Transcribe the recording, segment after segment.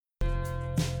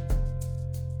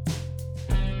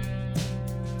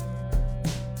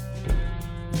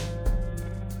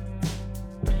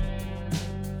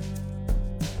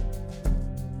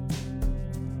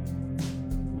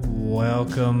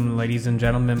Welcome, ladies and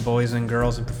gentlemen, boys and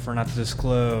girls who prefer not to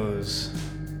disclose,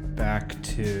 back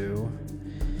to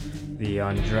the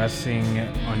Undressing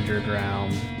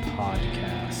Underground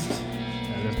podcast.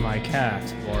 That is my cat,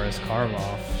 Boris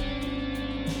Karloff,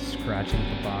 scratching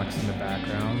the box in the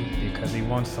background because he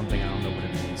wants something. I don't know what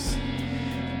it is.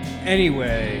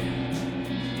 Anyway,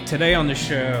 today on the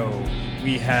show,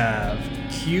 we have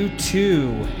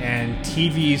Q2 and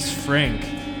TV's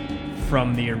Frank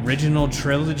from the Original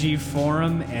Trilogy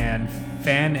Forum and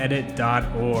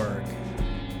fanedit.org.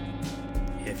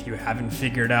 If you haven't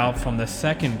figured out from the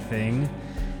second thing,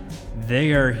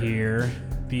 they are here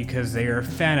because they are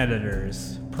fan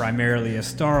editors, primarily of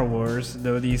Star Wars,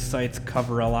 though these sites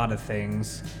cover a lot of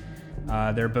things.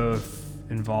 They're both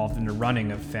involved in the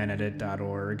running of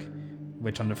fanedit.org,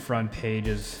 which on the front page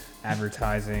is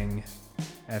advertising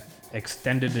an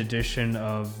extended edition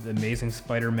of The Amazing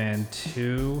Spider-Man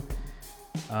 2,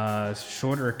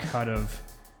 shorter cut of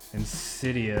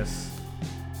Insidious,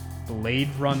 Blade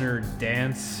Runner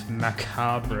Dance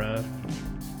Macabre.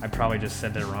 I probably just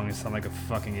said that wrong. I sound like a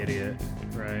fucking idiot,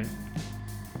 right?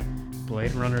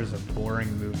 Blade Runner is a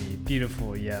boring movie.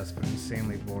 Beautiful, yes, but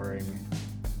insanely boring.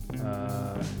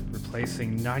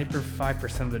 Replacing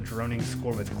 95% of the droning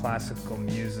score with classical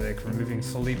music, removing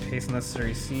slowly paced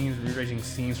unnecessary scenes, rearranging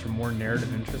scenes for more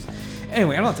narrative interest.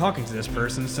 Anyway, I'm not talking to this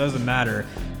person, so it doesn't matter.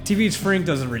 TV's Frank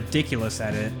does a ridiculous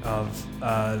edit of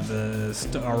the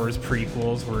Star Wars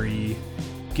prequels where he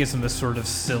gives them this sort of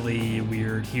silly,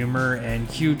 weird humor, and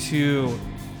Q2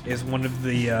 is one of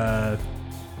the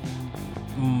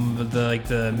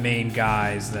main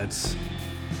guys that's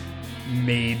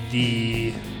made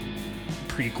the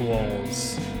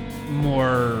prequels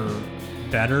more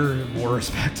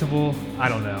respectable. I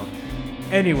don't know.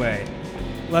 Anyway,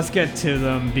 let's get to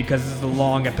them because this is a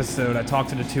long episode. I talked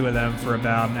to the two of them for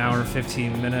about an hour and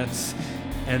 15 minutes,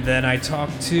 and then I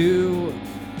talked to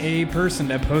a person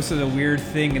that posted a weird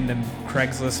thing in the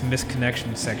Craigslist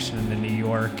misconnection section in the New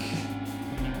York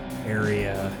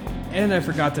area. And I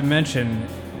forgot to mention,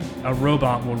 a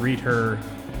robot will read her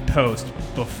post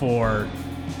before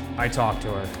I talk to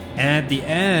her. And at the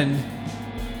end,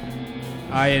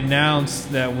 I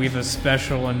announced that we have a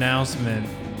special announcement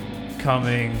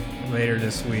coming later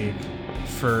this week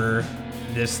for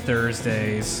this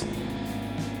Thursday's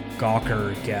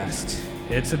Gawker guest.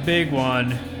 It's a big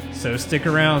one, so stick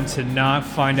around to not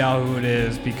find out who it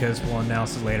is because we'll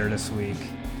announce it later this week.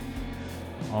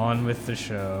 On with the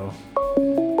show.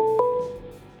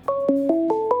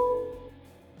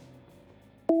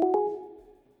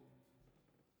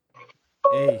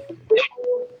 Hey.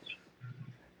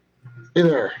 Hey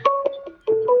there.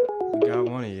 We got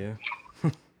one of you.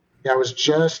 Yeah, I was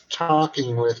just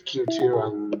talking with Q2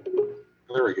 on.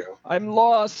 There we go. I'm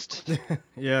lost.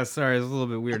 Yeah, sorry, it's a little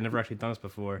bit weird. Never actually done this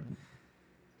before.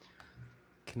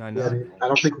 Can I not? Yeah, I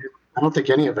don't think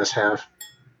any of us have.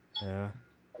 Yeah.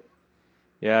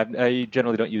 Yeah, I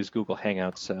generally don't use Google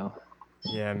Hangouts, so.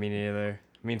 Yeah, me neither.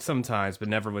 I mean, sometimes, but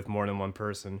never with more than one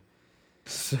person.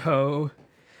 So,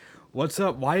 what's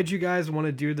up? Why did you guys want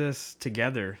to do this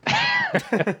together?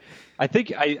 I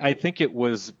think it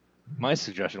was my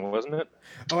suggestion, wasn't it?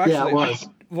 Oh, actually, Yeah, it was.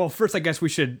 Well, first, I guess we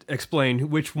should explain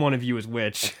which one of you is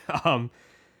which.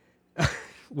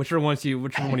 Which one of you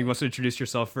wants to introduce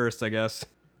yourself first? I guess.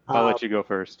 I'll let you go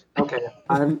first. Okay,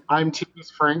 I'm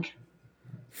TV's Frank.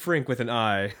 Frank with an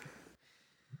I.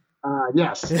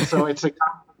 Yes, so it's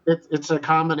a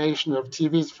combination of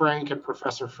TV's Frank and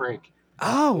Professor Frank.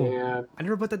 Oh, And I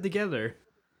never put that together.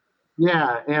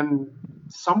 yeah, and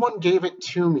someone gave it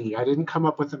to me. I didn't come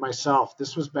up with it myself.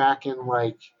 This was back in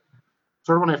sort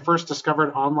of when I first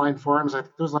discovered online forums. I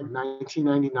think it was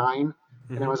 1999,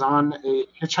 and I was on a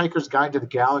Hitchhiker's Guide to the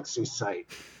Galaxy site,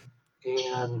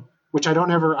 and which I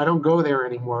don't go there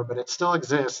anymore, but it still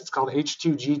exists. It's called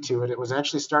H2G2, and it was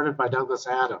actually started by Douglas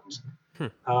Adams.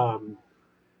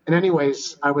 And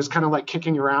anyways, I was kind of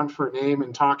kicking around for a name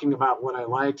and talking about what I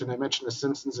liked, and I mentioned The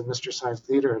Simpsons and Mystery Science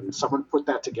Theater, and someone put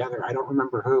that together. I don't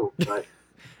remember who, but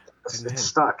it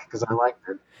stuck because I liked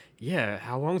it. Yeah,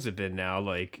 how long has it been now?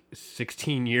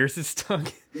 16 years it's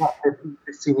stuck? Yeah,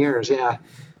 16 years, yeah.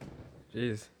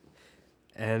 Jeez.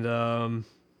 And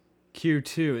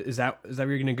Q2, is that what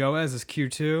you're going to go as? Is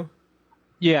Q2?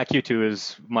 Yeah, Q2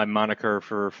 is my moniker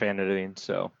for fan editing,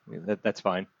 so that's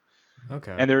fine.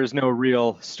 Okay. And there is no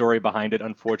real story behind it,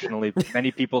 unfortunately. Many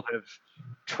people have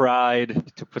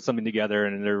tried to put something together,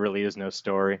 and there really is no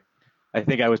story. I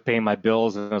think I was paying my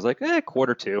bills, and I was like,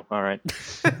 quarter two, all right.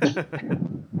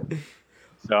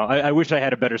 So I wish I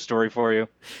had a better story for you.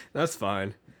 That's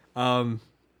fine. I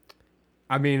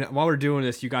mean, while we're doing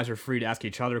this, you guys are free to ask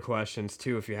each other questions,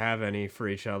 too, if you have any for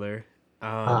each other.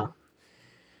 Uh,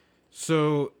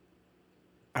 So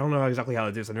I don't know exactly how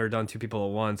to do this. I've never done two people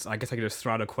at once. I guess I could just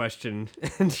throw out a question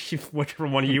and see whichever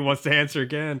one of you wants to answer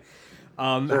again.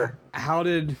 sure. How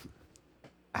did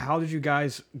you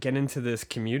guys get into this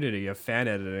community of fan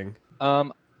editing?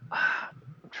 I'm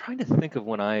trying to think of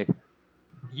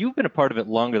you've been a part of it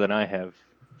longer than I have,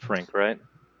 Frank, right?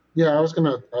 Yeah, I was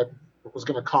gonna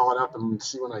call it up and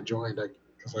see when I joined,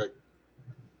 because I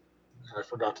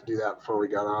forgot to do that before we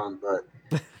got on. But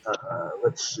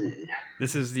let's see.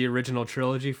 This is the original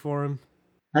trilogy forum.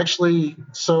 Actually,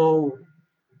 so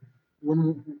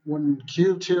when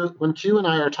Q and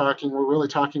I are talking, we're really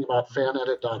talking about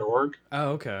fanedit.org. Oh,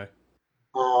 okay.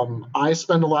 I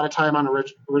spend a lot of time on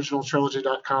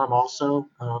originaltrilogy.com also.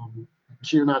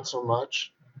 Q not so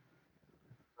much.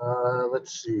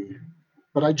 Let's see.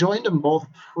 But I joined them both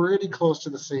pretty close to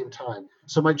the same time.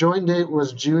 So my join date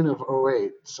was June of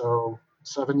 '08, so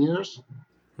 7 years.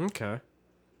 Okay.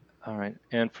 All right.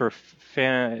 And for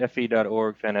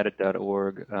fe.org,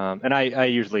 fanedit.org, and I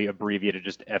usually abbreviate it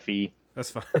just FE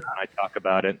That's fine. when I talk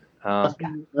about it.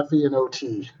 FE and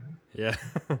OT. Yeah.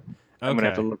 I'm going to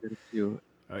have to Okay. look into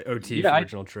OT Yeah, for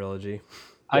original trilogy.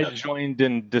 I joined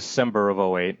in December of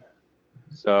 '08,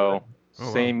 so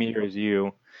wow. same year as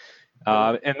you.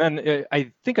 And then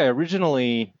I think I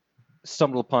originally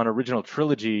stumbled upon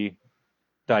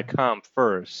originaltrilogy.com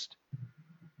first,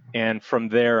 and from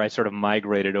there I sort of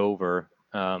migrated over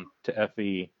to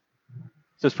FE.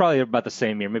 So it's probably about the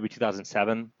same year, maybe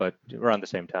 2007, but around the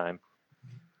same time.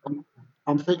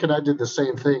 I'm thinking I did the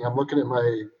same thing. I'm looking at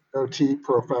my OT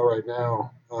profile right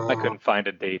now. I couldn't find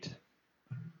a date.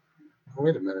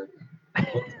 Wait a minute. That's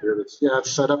weird. It's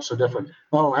set up so different.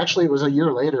 Oh, actually, it was a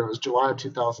year later. It was July of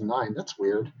 2009. That's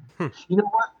weird. You know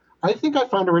what? I think I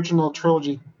found Original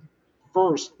Trilogy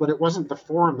first, but it wasn't the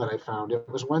forum that I found. It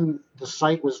was when the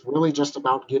site was really just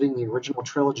about getting the original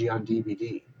trilogy on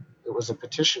DVD. It was a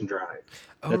petition drive.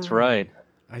 That's right.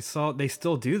 I saw they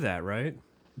still do that, right?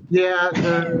 Yeah,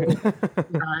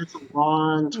 it's a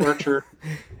long torture.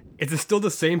 Is it still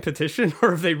the same petition,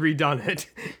 or have they redone it?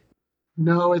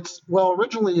 No,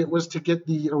 originally it was to get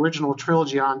the original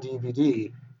trilogy on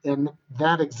DVD, and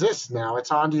that exists now. It's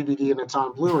on DVD and it's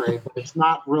on Blu-ray, but it's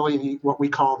not really what we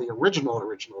call the original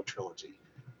trilogy.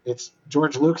 It's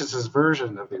George Lucas's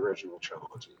version of the original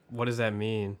trilogy. What does that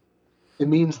mean? It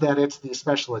means that it's the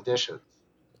special edition.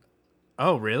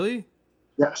 Oh, really?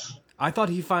 Yes, I thought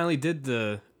he finally did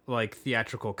the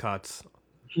theatrical cuts.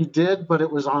 he did, but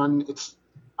it was on. It's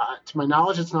to my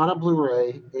knowledge, it's not on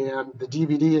Blu-ray, and the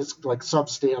DVD is like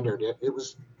substandard. It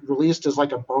was released as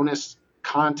like a bonus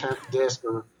content disc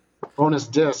or bonus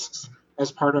discs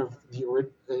as part of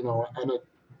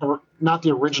not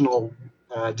the original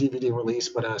DVD release,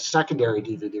 but a secondary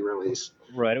DVD release.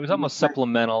 Right. It was almost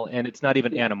supplemental, and it's not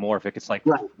even anamorphic. It's like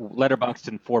Right. letterboxed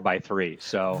in 4:3.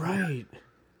 So, Right.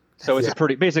 so it's Yeah. it's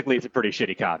a pretty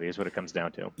shitty copy, is what it comes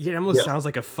down to. Yeah, it almost Yeah. sounds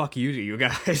like a fuck you to you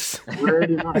guys.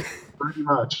 Pretty much. Pretty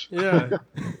much. Yeah.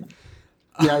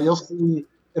 Yeah, you'll see.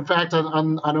 In fact,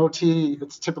 on OT,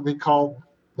 it's typically called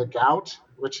the Gout,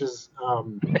 which is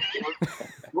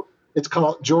it's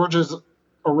called George's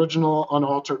original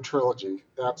unaltered trilogy.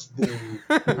 That's the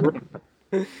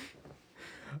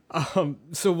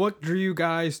So what drew you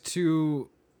guys to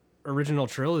original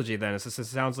trilogy then? It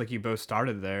sounds like you both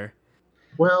started there.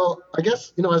 well. I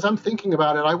guess as I'm thinking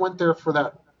about it, I went there for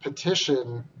that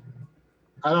petition.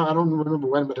 I don't remember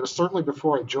when, but it was certainly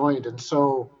before I joined, and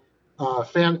so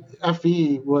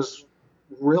FE was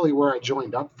really where I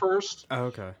joined up first. Oh,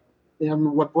 okay.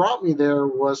 And what brought me there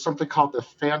was something called the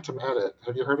Phantom Edit.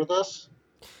 Have you heard of this?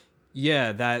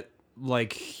 Yeah, that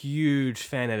huge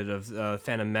fan edit of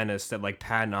Phantom Menace that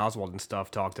Patton Oswalt and stuff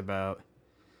talked about.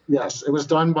 Yes, it was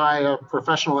done by a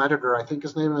professional editor. I think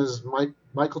his name is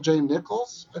Michael J.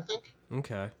 Nichols, I think.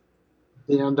 Okay.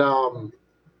 And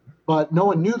but no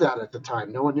one knew that at the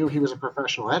time. No one knew he was a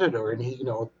professional editor, and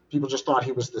people just thought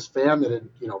he was this fan that had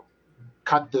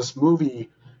cut this movie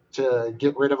to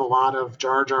get rid of a lot of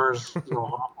Jar Jar's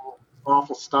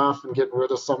awful stuff and getting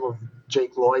rid of some of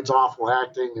Jake Lloyd's awful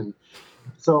acting. And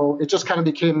so it just kind of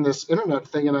became this internet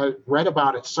thing, and I read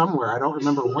about it somewhere. I don't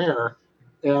remember where.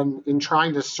 And in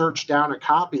trying to search down a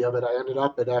copy of it, I ended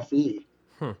up at FE.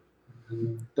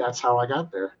 And that's how I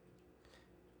got there.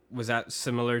 Was that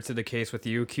similar to the case with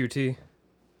you, QT?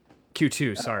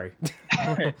 Q2, sorry.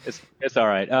 It's all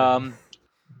right. I'm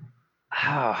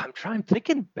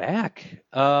thinking back.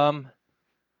 I'm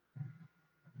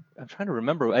trying to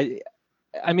remember. I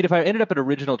mean, if I ended up at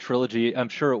original trilogy, I'm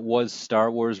sure it was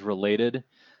Star Wars related.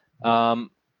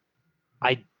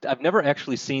 I've never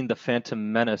actually seen the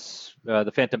Phantom Menace,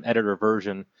 the Phantom Editor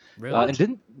version, Really? and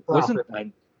didn't Stop wasn't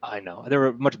it. I know there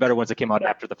were much better ones that came out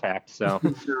after the fact. So,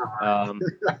 um,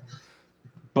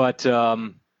 but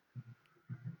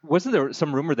wasn't there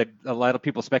some rumor that a lot of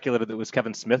people speculated that it was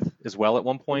Kevin Smith as well at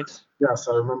one point? Yes,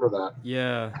 I remember that.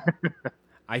 Yeah.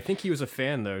 I think he was a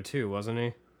fan though too, wasn't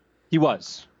he? He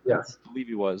was. Yes. I believe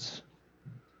he was.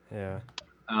 Yeah.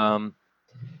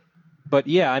 But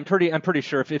yeah, I'm pretty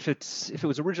sure if it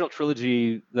was original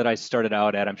trilogy that I started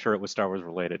out at, I'm sure it was Star Wars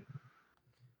related.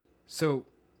 So,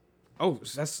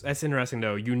 that's interesting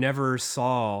though. You never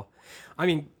saw. I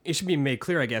mean, it should be made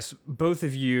clear, I guess. Both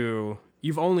of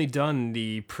you've only done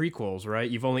the prequels, right?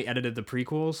 You've only edited the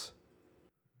prequels.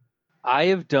 I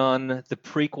have done the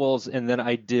prequels, and then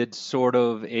I did sort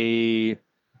of a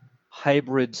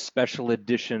hybrid special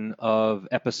edition of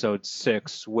Episode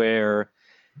 6, where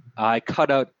I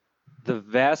cut out the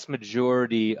vast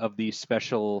majority of the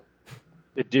special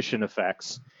edition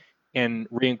effects and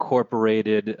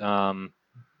reincorporated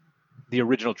the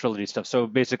original trilogy stuff. So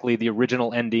basically, the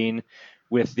original ending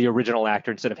with the original actor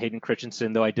instead of Hayden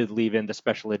Christensen, though I did leave in the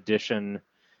special edition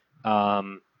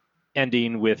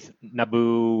ending with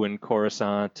Naboo and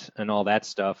Coruscant and all that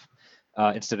stuff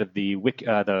instead of the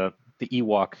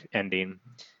Ewok ending.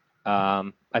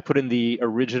 I put in the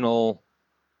original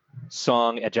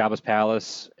song at Jabba's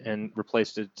palace and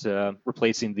replacing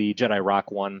the Jedi Rock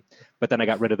one, but then I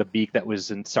got rid of the beak that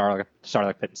was in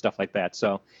Sarlacc Pit and stuff like that.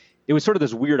 So it was sort of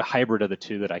this weird hybrid of the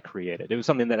two that I created. It was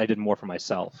something that I did more for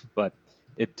myself, but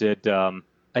it did.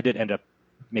 I did end up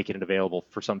making it available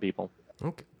for some people.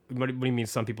 Okay. What do you mean?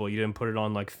 Some people you didn't put it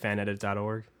on like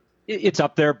fanedit.org? It's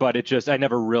up there, but I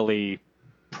never really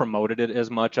promoted it as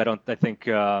much. I don't think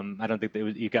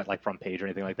you got like front page or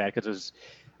anything like that, because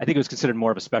I think it was considered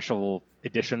more of a special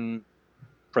edition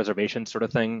preservation sort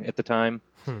of thing at the time.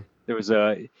 There was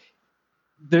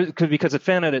because at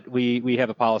FanEdit we have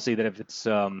a policy that if it's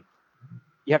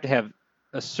you have to have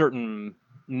a certain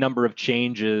number of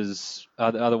changes,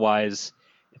 otherwise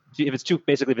if it's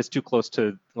too close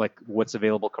to like what's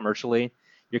available commercially,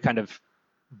 you're kind of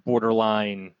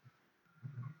borderline,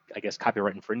 I guess,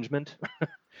 copyright infringement.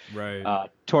 Right.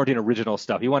 Toward the original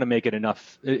stuff. You want to make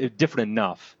it different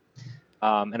enough.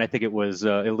 And I think it was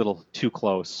a little too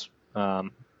close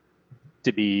to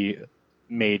be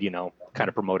made, kind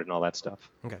of promoted and all that stuff.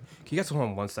 Okay. Can you guys hold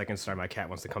on 1 second? Sorry, my cat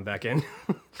wants to come back in.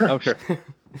 Oh, sure.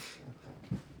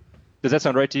 Does that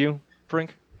sound right to you, Frank?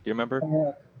 Do you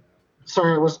remember?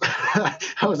 Sorry,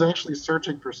 I was actually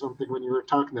searching for something when you were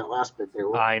talking that last bit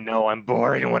there. I know I'm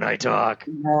boring when I talk.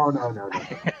 No.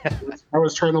 I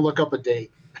was trying to look up a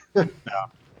date.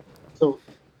 So,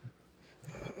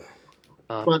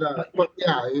 but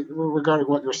yeah, regarding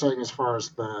what you're saying as far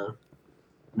as the,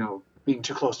 being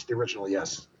too close to the original,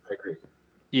 yes, I agree.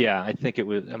 Yeah, I think it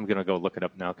was. I'm gonna go look it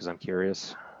up now because I'm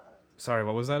curious. Sorry,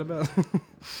 what was that about?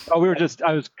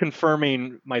 I was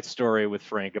confirming my story with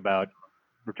Frank about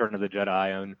Return of the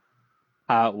Jedi and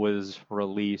how it was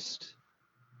released.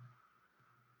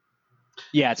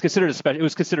 Yeah, it's considered it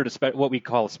was considered what we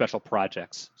call special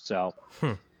projects. So,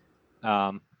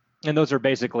 and those are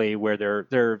basically where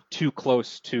they're too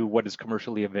close to what is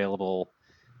commercially available,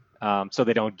 so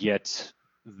they don't get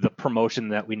the promotion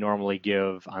that we normally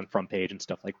give on front page and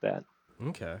stuff like that.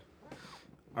 Okay.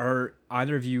 Are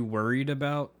either of you worried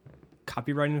about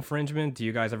copyright infringement? Do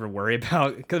you guys ever worry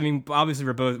about? Because I mean, obviously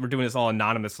we're doing this all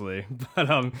anonymously, but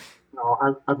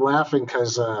No, I'm laughing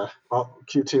because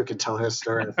Q2 can tell his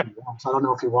story if he wants. I don't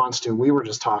know if he wants to. We were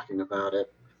just talking about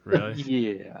it. Really?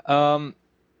 Yeah.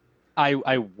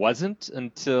 I wasn't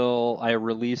until I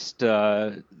released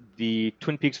the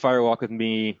Twin Peaks Fire Walk with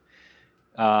Me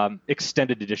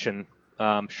extended edition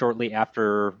shortly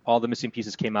after all the missing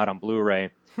pieces came out on Blu-ray.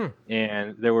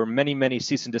 And there were many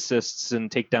cease and desists and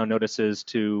takedown notices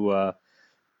to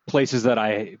places that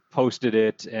I posted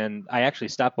it, and I actually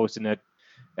stopped posting it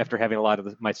after having a lot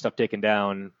of my stuff taken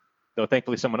down, though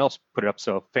thankfully someone else put it up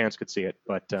so fans could see it.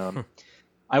 But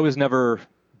I was never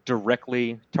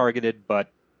directly targeted,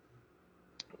 but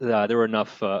there were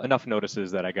enough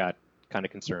notices that I got kind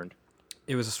of concerned.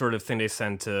 It was a sort of thing they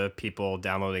send to people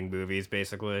downloading movies,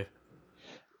 basically.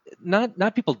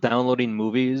 Not people downloading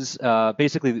movies.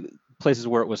 Basically, places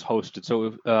where it was hosted.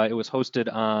 So it was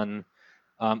hosted on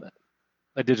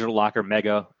a Digital Locker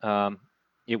Mega.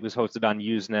 It was hosted on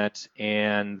Usenet,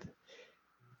 and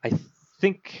I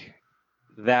think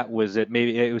that was it.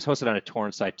 Maybe it was hosted on a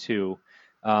torrent site too.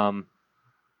 And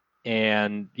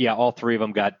yeah, all three of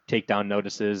them got takedown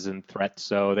notices and threats,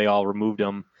 so they all removed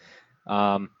them.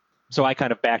 So I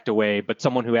kind of backed away, but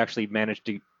someone who actually managed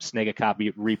to snag a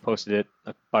copy reposted it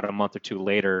about a month or two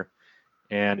later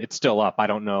and it's still up. I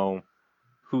don't know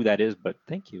who that is, but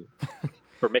thank you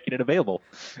for making it available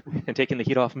and taking the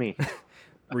heat off me.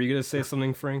 Were you gonna say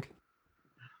something, Frank?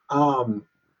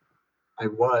 I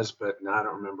was, but now I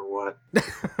don't remember what.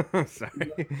 Sorry.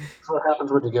 That's what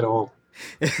happens when you get old.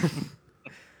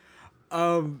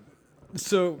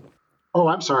 So Oh,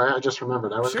 I'm sorry. I just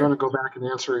remembered. I was Sure. going to go back and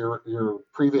answer your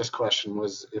previous question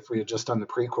was if we had just done the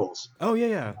prequels. oh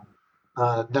yeah.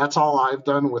 That's all I've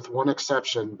done with one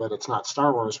exception, but it's not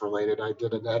Star Wars related. I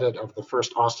did an edit of the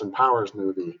first Austin Powers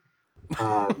movie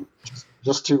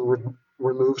just to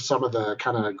remove some of the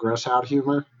kind of gross out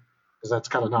humor because that's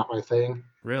kind of not my thing.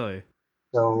 Really?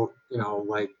 So,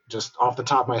 like just off the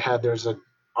top of my head, there's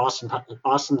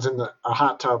Austin's in a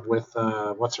hot tub with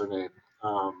what's her name?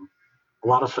 A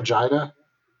lot of vagina.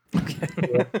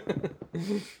 Okay.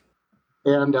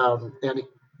 And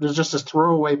there's just this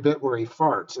throwaway bit where he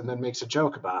farts and then makes a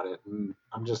joke about it, and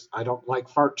I don't like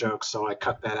fart jokes, so I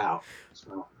cut that out.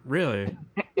 So Really?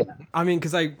 yeah, I mean,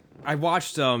 because I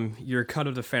watched your cut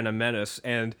of the Phantom Menace,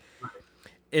 and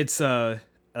it's I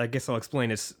guess I'll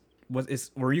explain.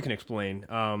 Or you can explain.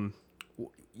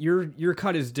 Your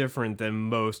cut is different than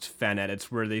most fan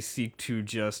edits, where they seek to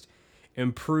just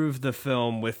improve the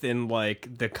film within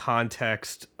like the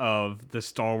context of the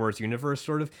Star Wars universe,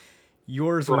 sort of.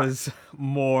 Yours right. was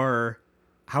more.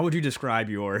 How would you describe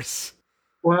yours?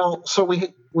 Well, so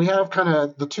we have kind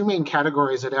of the two main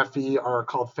categories at FE are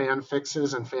called fan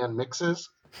fixes and fan mixes.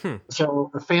 Hmm.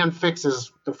 So a fan fix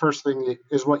is the first thing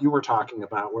is what you were talking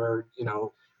about, where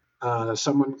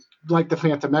someone like the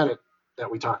Phantom Edit that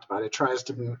we talked about, it tries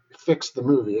to fix the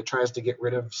movie. It tries to get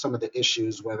rid of some of the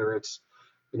issues, whether it's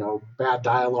bad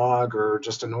dialogue or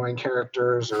just annoying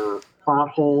characters or plot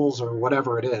holes or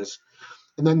whatever it is.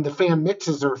 And then the fan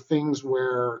mixes are things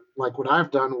where, like what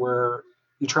I've done, where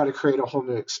you try to create a whole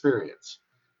new experience.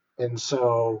 And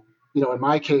so, in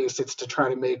my case, it's to try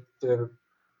to make the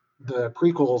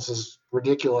prequels as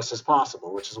ridiculous as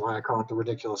possible, which is why I call it the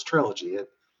ridiculous trilogy.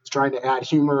 It's trying to add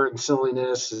humor and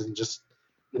silliness and just,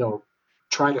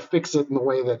 try to fix it in the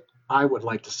way that I would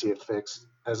like to see it fixed,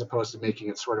 as opposed to making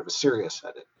it sort of a serious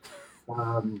edit.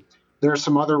 There are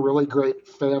some other really great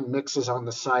fan mixes on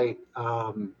the site,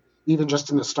 even just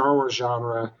in the Star Wars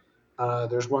genre.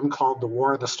 There's one called The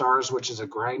War of the Stars, which is a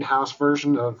grindhouse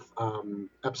version of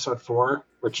Episode 4,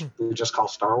 which we just call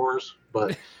Star Wars.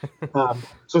 But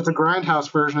so it's a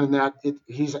grindhouse version in that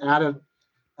he's added.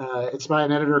 It's by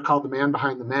an editor called The Man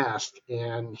Behind the Mask,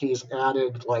 and he's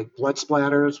added like blood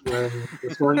splatters when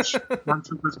the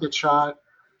stormtroopers get shot,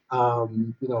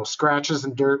 scratches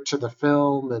and dirt to the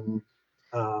film,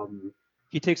 and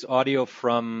He takes audio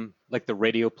from like the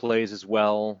radio plays as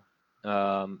well,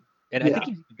 and I yeah, think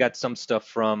he got some stuff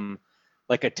from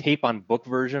like a tape on book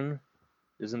version.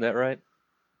 Isn't that right?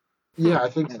 I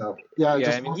think so. Yeah, Yeah,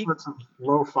 just I mean, all sorts of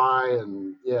lo-fi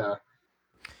and yeah.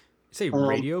 You say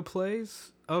radio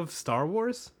plays of Star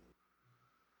Wars?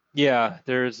 Yeah,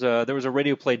 there was a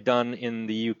radio play done in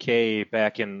the UK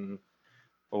back in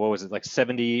what was it, like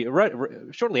 70,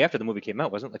 shortly after the movie came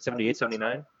out, wasn't it? Like 78,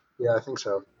 79? Yeah, I think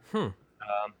so.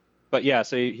 But yeah,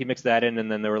 so he mixed that in, and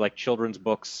then there were like children's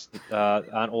books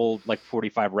on old like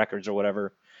 45 records or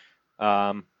whatever,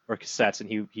 or cassettes, and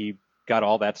he got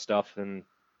all that stuff and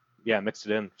mixed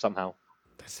it in somehow.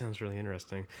 That sounds really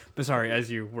interesting. But sorry,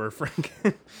 as you were, Frank.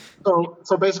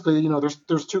 So basically,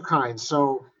 there's two kinds.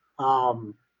 So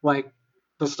like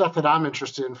the stuff that I'm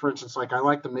interested in, for instance, like I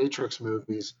like the Matrix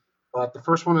movies, but the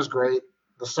first one is great.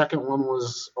 The second one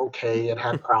was okay. It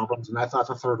had problems, and I thought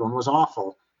the third one was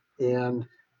awful. And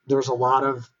there's a lot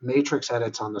of Matrix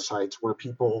edits on the sites where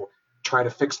people try to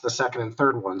fix the second and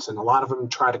third ones, and a lot of them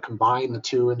try to combine the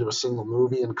two into a single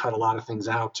movie and cut a lot of things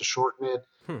out to shorten it.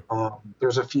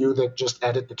 There's a few that just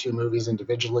edit the two movies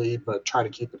individually but try to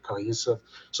keep it cohesive.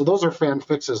 So those are fan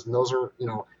fixes, and those are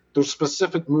there's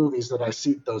specific movies that I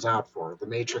seek those out for. The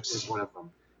Matrix is one of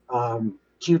them.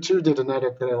 Q2 did an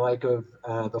edit that I like of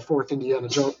the fourth Indiana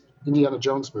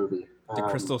Jones movie. The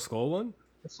Crystal Skull one?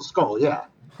 Crystal Skull, yeah.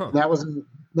 Huh. That was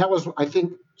I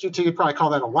think Q2 you'd probably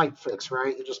call that a light fix,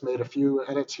 right? You just made a few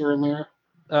edits here and there.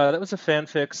 That was a fan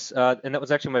fix, and that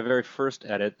was actually my very first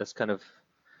edit. That's kind of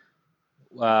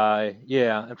I'm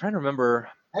trying to remember.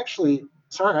 Actually,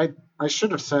 sorry, I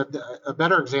should have said a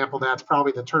better example. That's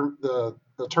probably the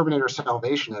Terminator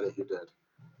Salvation edit you did.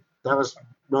 That was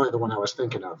really the one I was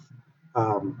thinking of.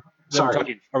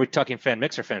 Sorry, Are we talking fan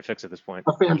mix or fan fix at this point?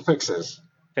 fan fixes.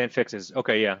 Fan fixes.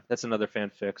 Okay, yeah, that's another fan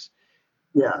fix.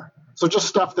 Yeah. So just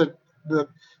stuff that the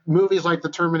movies like the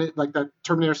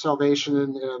Terminator Salvation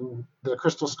and the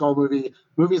Crystal Skull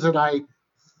movies that I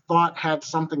thought had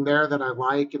something there that I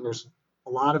like, and there's a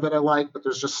lot of it I like, but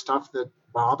there's just stuff that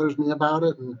bothers me about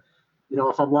it. And,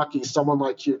 if I'm lucky, someone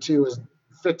like Q2 has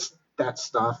fixed that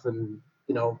stuff. And,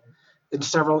 in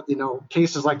several,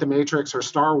 cases like The Matrix or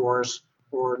Star Wars,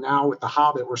 or now with The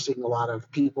Hobbit, we're seeing a lot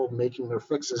of people making their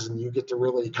fixes, and you get to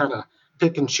really kind of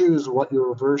pick and choose what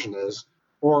your version is.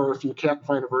 Or if you can't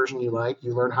find a version you like,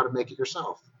 you learn how to make it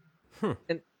yourself.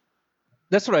 And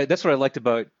that's what I liked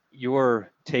about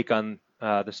your take on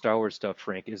the Star Wars stuff,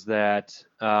 Frank, is that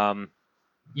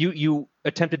you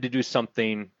attempted to do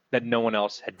something that no one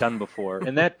else had done before,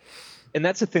 and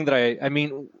that's the thing that I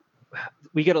mean,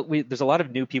 there's a lot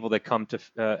of new people that come to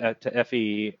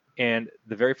FE, and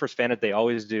the very first fan that they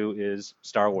always do is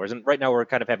Star Wars, and right now we're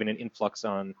kind of having an influx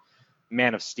on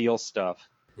Man of Steel stuff.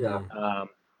 Yeah.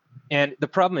 And the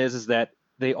problem is that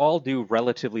they all do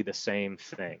relatively the same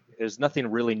thing. There's nothing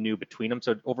really new between them,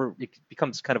 so it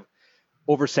becomes kind of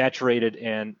oversaturated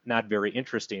and not very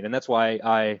interesting. And that's why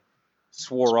I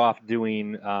swore off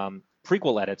doing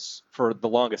prequel edits for the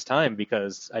longest time,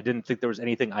 because I didn't think there was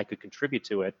anything I could contribute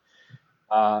to it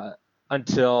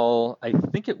until I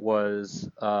think it was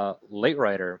Late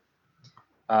Rider.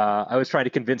 I was trying to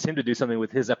convince him to do something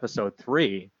with his episode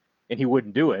 3, and he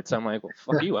wouldn't do it. So I'm like, well,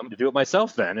 fuck you, I'm going to do it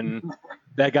myself then. And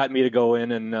that got me to go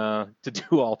in and to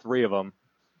do all 3 of them.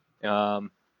 And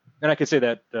I can say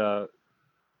that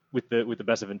with the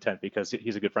best of intent, because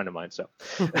he's a good friend of mine. So,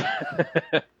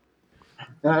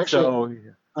 actually,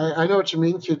 I know what you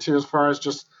mean, Q2, as far as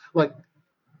just like,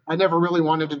 I never really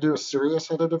wanted to do a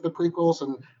serious edit of the prequels,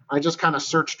 and I just kind of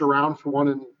searched around for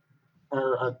one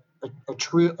or a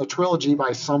trilogy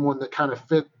by someone that kind of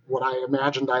fit what I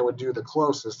imagined I would do the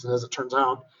closest. And as it turns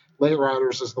out, Late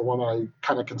Riders is the one I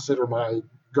kind of consider my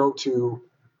go-to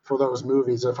for those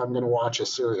movies if I'm going to watch a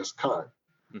serious cut.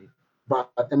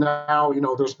 And now,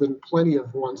 there's been plenty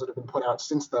of ones that have been put out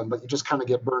since then, but you just kind of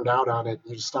get burned out on it.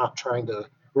 You stop trying to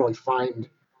really find,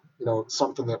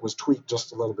 something that was tweaked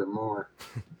just a little bit more.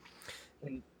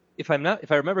 And if I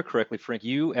remember correctly, Frank,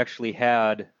 you actually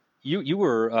had you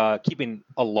were keeping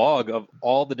a log of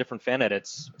all the different fan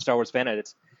edits, Star Wars fan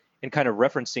edits, and kind of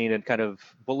referencing and kind of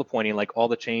bullet pointing like all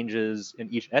the changes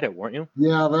in each edit, weren't you?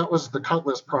 Yeah, that was the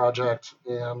Cutlass project,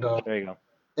 and there you go.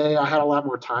 I had a lot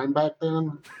more time back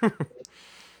then. I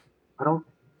don't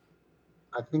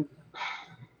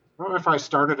know if I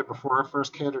started it before our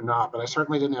first kid or not, but I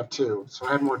certainly didn't have 2, so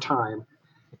I had more time.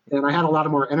 And I had a lot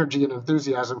of more energy and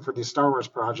enthusiasm for these Star Wars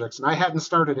projects. And I hadn't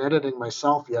started editing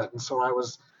myself yet, and so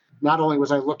not only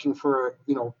was I looking for,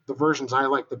 the versions I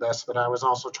liked the best, but I was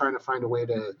also trying to find a way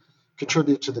to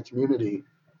contribute to the community.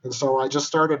 And so I just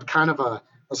started kind of a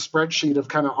spreadsheet of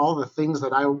kind of all the things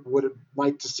that I would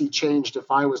like to see changed if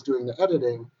I was doing the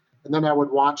editing. And then I would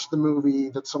watch the movie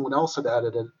that someone else had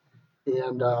edited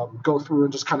and go through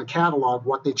and just kind of catalog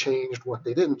what they changed, what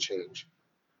they didn't change,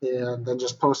 and then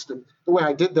just post them. The way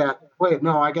I did that,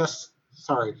 I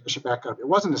should back up. It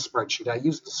wasn't a spreadsheet. I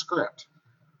used the script.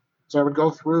 So I would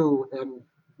go through, and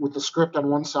with the script on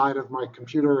one side of my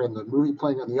computer and the movie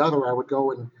playing on the other, I would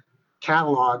go and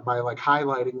catalog by like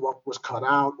highlighting what was cut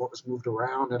out, what was moved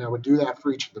around, and I would do that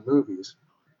for each of the movies.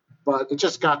 But it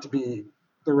just got to be,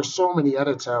 there were so many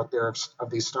edits out there of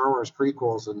these Star Wars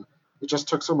prequels, and it just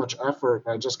took so much effort,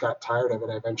 and I just got tired of it.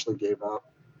 I eventually gave up.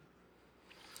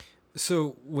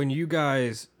 So do you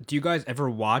guys ever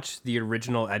watch the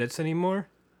original edits anymore?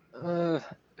 I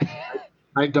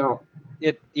don't.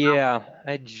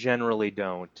 I generally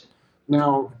don't.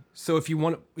 Now, so if you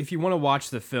want to watch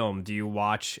the film, do you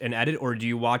watch an edit, or do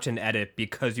you watch an edit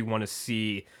because you want to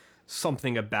see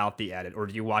something about the edit, or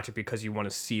do you watch it because you want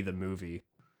to see the movie?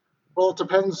 Well, it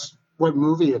depends what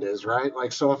movie it is, right?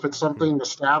 Like, so if it's something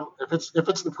established, if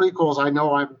it's the prequels, I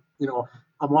know I'm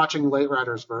watching Late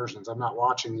Riders versions. I'm not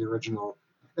watching the original.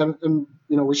 And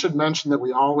we should mention that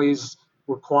we always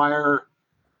require.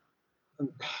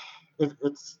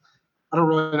 It's I don't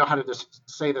really know how to just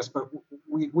say this, but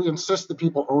we insist that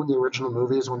people own the original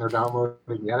movies when they're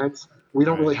downloading the edits. We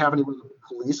don't really have any way to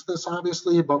police this,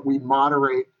 obviously, but we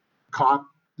moderate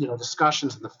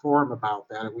discussions in the forum about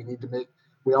that.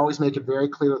 We always make it very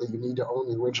clear that you need to own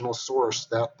the original source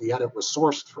that the edit was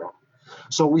sourced from.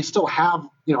 So we still have,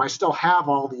 I still have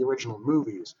all the original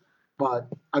movies, but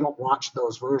I don't watch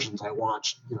those versions. I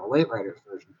watch, Late Riders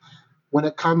version. When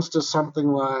it comes to something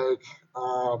like,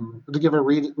 to give a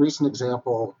recent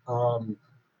example,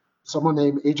 someone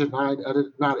named Agent 9,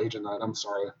 not Agent 9, I'm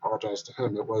sorry, I apologize to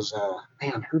him. It was,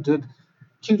 who did,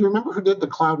 do you remember who did the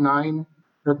Cloud 9,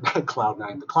 or not Cloud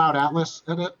 9, the Cloud Atlas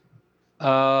edit?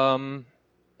 I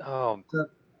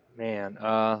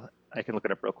can look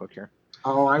it up real quick here.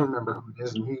 Oh, I remember who it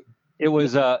is. And it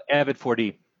was Avid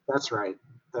 4D. That's right.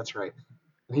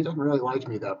 and he doesn't really like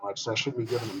me that much, so I shouldn't be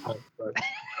giving him hype. But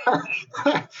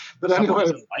but Someone anyway,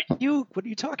 doesn't like you? What are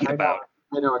you talking I know, about?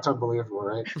 I know it's unbelievable,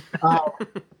 right?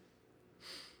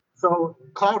 So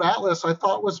Cloud Atlas, I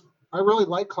really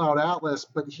like Cloud Atlas,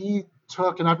 but he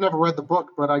took, and I've never read the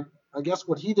book, but I guess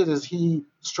what he did is he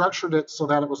structured it so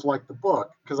that it was like the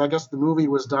book, because I guess the movie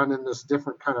was done in this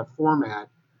different kind of format,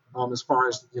 as far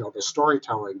as the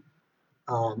storytelling.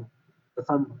 Um, if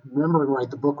I'm remembering right,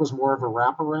 the book was more of a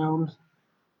wraparound,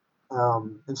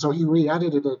 and so he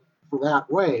re-edited it for that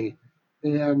way.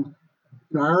 And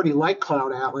I already like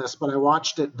Cloud Atlas, but I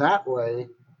watched it that way,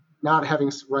 not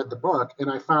having read the book, and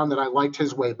I found that I liked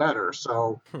his way better.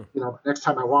 So, next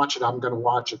time I watch it, I'm going to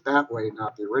watch it that way,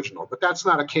 not the original. But that's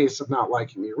not a case of not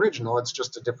liking the original. It's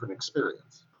just a different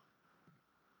experience.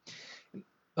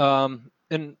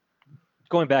 And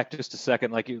going back just a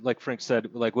second, like Frank said,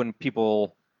 like when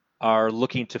people are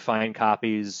looking to find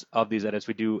copies of these edits,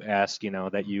 we do ask,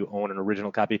 that you own an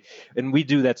original copy, and we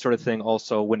do that sort of thing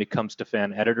also when it comes to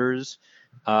fan editors.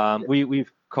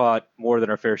 We've caught more than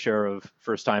our fair share of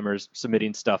first timers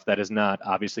submitting stuff that is not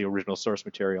obviously original source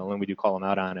material, and we do call them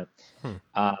out on it.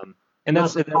 And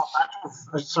that's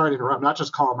sorry to interrupt. Not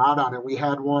just call them out on it. We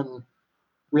had one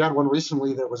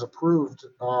recently that was approved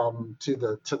to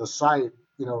the site.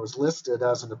 It was listed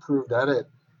as an approved edit,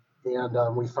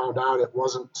 and we found out it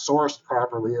wasn't sourced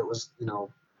properly. It was,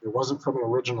 it wasn't from an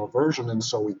original version, and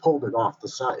so we pulled it off the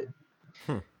site.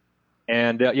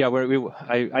 And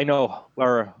I know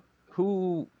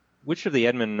which of the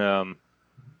admin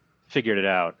figured it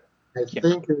out. I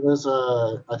think it was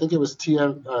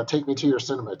TM Take Me to Your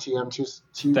Cinema,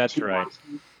 TM2. That's right.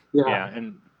 Yeah,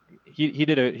 and he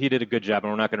did a good job,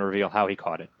 and we're not going to reveal how he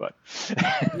caught it, but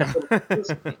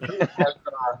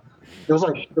it was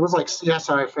like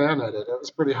CSI fan edit. It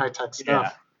was pretty high tech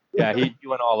stuff. Yeah, he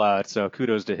went all out, so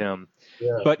kudos to him.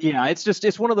 Yeah. But yeah,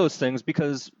 it's one of those things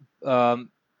because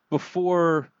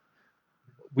before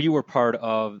we were part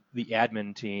of the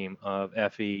admin team of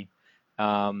FE,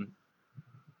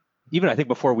 even I think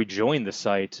before we joined the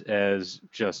site as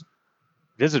just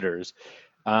visitors,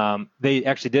 they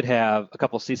actually did have a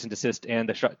couple cease and desist, and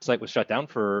the site was shut down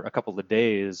for a couple of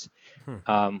days.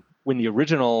 When the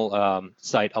original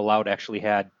site actually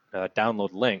had download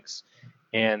links,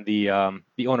 and the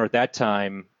owner at that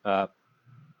time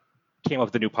came up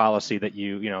with a new policy that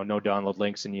no download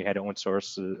links, and you had own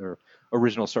source or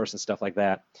original source and stuff like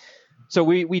that. So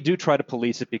we do try to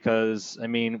police it because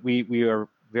we are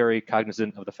very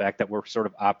cognizant of the fact that we're sort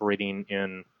of operating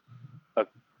in a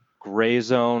gray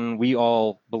zone. We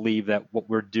all believe that what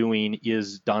we're doing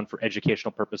is done for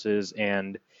educational purposes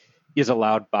and is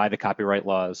allowed by the copyright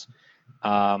laws.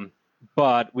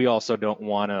 But we also don't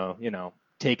want to,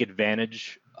 take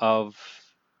advantage of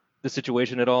the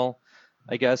situation at all,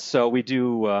 I guess. So we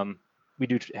do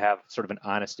have sort of an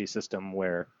honesty system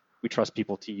where we trust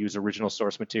people to use original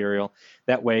source material.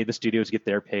 That way the studios get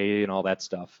their pay and all that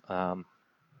stuff.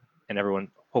 And everyone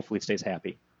hopefully stays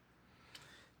happy.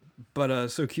 But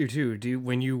so Q2,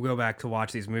 when you go back to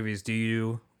watch these movies, do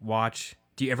you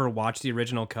ever watch the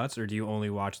original cuts, or do you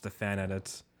only watch the fan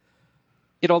edits?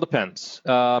 It all depends.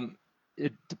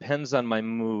 It depends on my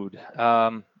mood.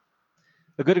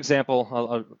 A good example,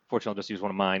 unfortunately, I'll just use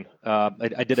one of mine.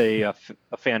 I did a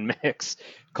fan mix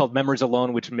called Memories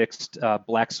Alone, which mixed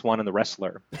Black Swan and The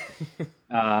Wrestler.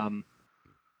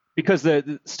 Because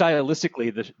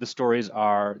stylistically, the stories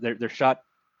they're shot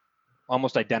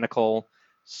almost identical.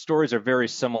 Stories are very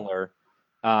similar.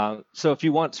 So if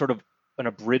you want sort of an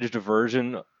abridged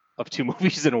version of two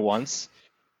movies in once,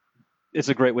 it's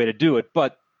a great way to do it.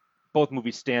 But both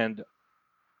movies stand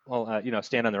on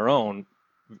their own.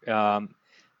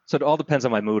 So it all depends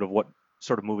on my mood of what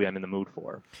sort of movie I'm in the mood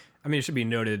for. It should be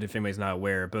noted, if anybody's not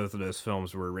aware, both of those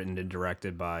films were written and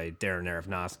directed by Darren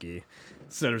Aronofsky.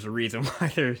 So there's a reason why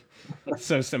they're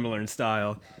so similar in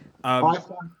style. I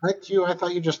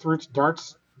thought you just threw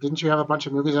darts. Didn't you have a bunch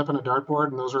of movies up on a dartboard,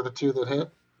 and those were the two that hit?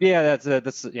 Yeah,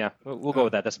 that's we'll go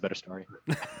with that. That's a better story.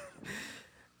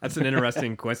 That's an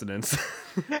interesting coincidence.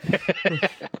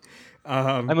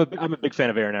 I'm a big fan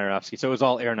of Aaron Aronofsky, so it was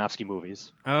all Aronofsky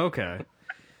movies. Okay.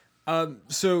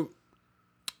 So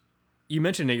you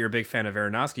mentioned that you're a big fan of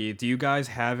Aronofsky. Do you guys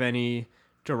have any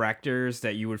directors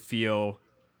that you would feel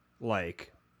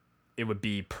like it would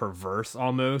be perverse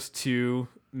almost to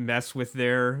mess with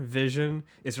their vision?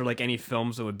 Is there like any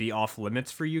films that would be off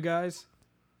limits for you guys?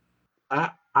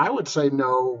 I would say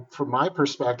no from my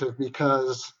perspective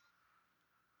because,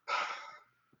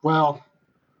 well,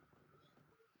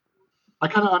 I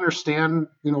kind of understand,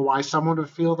 why someone would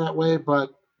feel that way, but,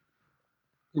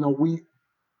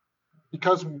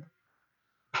 because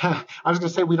I was going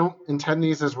to say we don't intend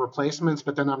these as replacements,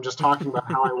 but then I'm just talking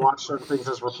about how I watch certain things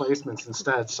as replacements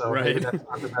instead. So maybe Right. that's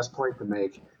not the best point to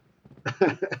make.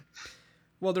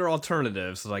 Well, there are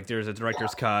alternatives. Like there's a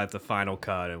director's cut, the final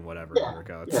cut, and whatever Yeah, other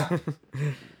cuts. yeah.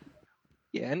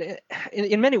 Yeah, and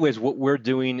in many ways, what we're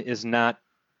doing is not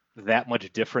that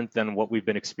much different than what we've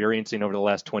been experiencing over the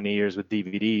last 20 years with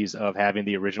DVDs of having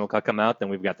the original cut come out, then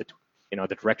we've got the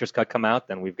director's cut come out,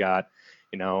 then we've got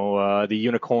the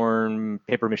unicorn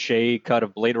paper mache cut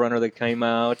of Blade Runner that came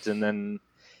out, and then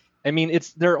I mean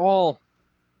they're all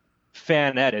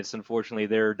fan edits. Unfortunately,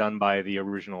 they're done by the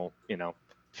original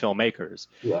filmmakers,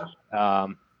 Yeah.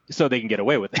 so they can get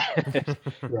away with it.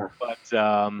 Yeah.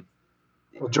 But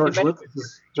Well, George in many Lucas.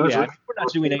 ways, George yeah, Lucas we're not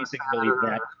was doing famous anything really for-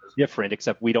 that different,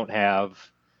 except we don't have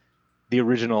the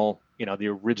original, the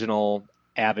original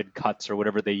Avid cuts or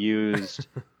whatever they used,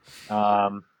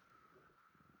 or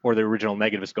the original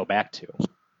negatives go back to.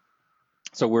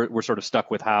 So we're sort of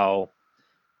stuck with how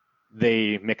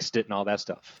they mixed it and all that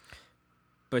stuff.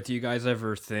 But do you guys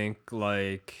ever think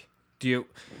like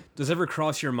does it ever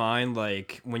cross your mind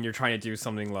like when you're trying to do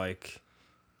something like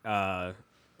the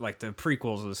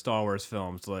prequels of the Star Wars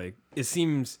films, like it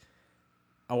seems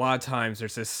a lot of times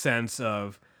there's this sense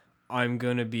of I'm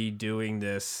gonna be doing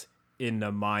this in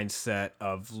the mindset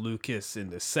of Lucas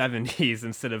in the 70s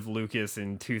instead of Lucas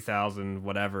in 2000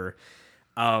 whatever.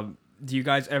 Do you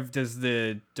guys ever, does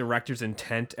the director's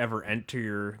intent ever enter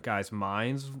your guys'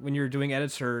 minds when you're doing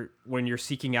edits or when you're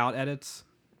seeking out edits?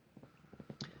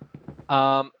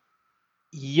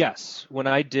 Yes, when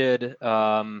I did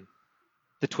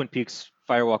the Twin Peaks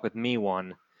Firewalk with Me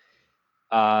one,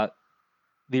 the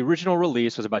original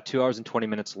release was about 2 hours and 20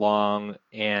 minutes long,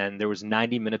 and there was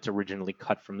 90 minutes originally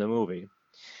cut from the movie.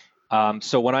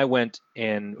 So when I went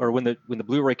when the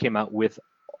Blu-ray came out with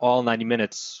all 90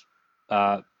 minutes,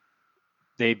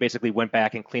 they basically went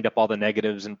back and cleaned up all the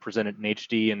negatives and presented in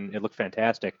HD, and it looked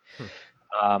fantastic.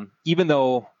 Even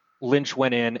though Lynch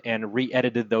went in and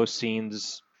re-edited those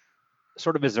scenes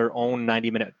sort of as their own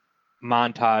 90-minute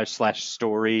montage /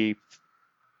 story.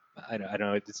 I don't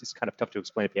know. It's kind of tough to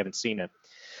explain if you haven't seen it.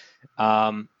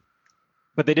 But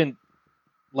they didn't,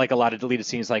 like a lot of deleted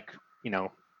scenes, like,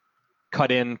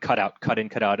 cut in, cut out, cut in,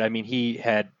 cut out. I mean, he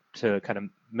had to kind of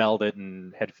meld it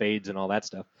and had fades and all that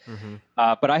stuff. Mm-hmm.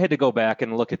 But I had to go back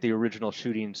and look at the original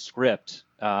shooting script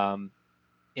and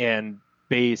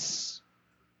base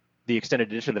the extended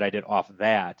edition that I did off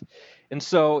that. And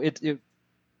so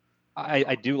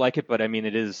I do like it, but I mean,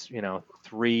 it is,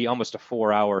 almost a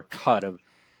 4-hour cut of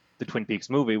the Twin Peaks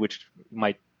movie, which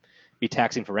might be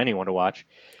taxing for anyone to watch,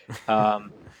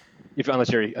 unless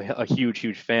you're a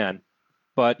huge fan.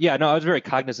 But yeah, no, I was very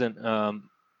cognizant when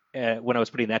I was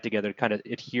putting that together, to kind of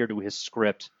adhere to his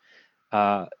script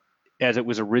as it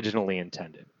was originally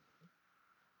intended.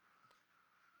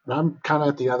 I'm kind of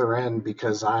at the other end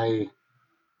because I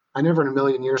never in a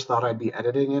million years thought I'd be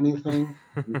editing anything.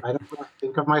 I don't really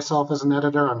think of myself as an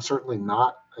editor. I'm certainly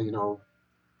not,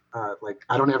 like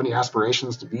I don't have any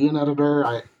aspirations to be an editor.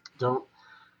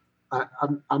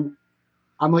 I'm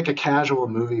like a casual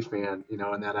movie fan, in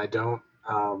that I don't.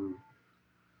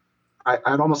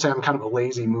 I'd almost say I'm kind of a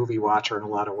lazy movie watcher in a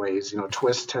lot of ways.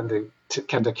 Twists tend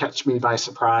to catch me by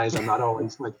surprise. I'm not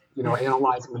always like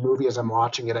analyzing the movie as I'm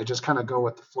watching it. I just kind of go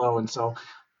with the flow, and so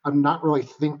I'm not really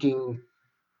thinking.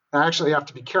 I actually have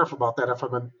to be careful about that. If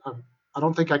I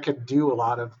don't think I could do a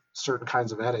lot of certain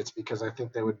kinds of edits because I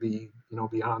think they would be,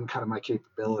 beyond kind of my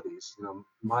capabilities.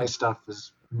 My stuff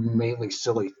is mainly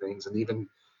silly things, and even,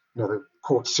 the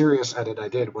quote serious edit I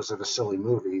did was of a silly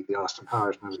movie, the Austin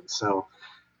Powers movie. So,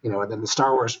 and then the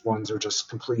Star Wars ones are just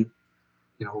complete,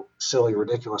 silly,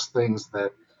 ridiculous things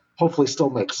that hopefully still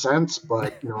make sense.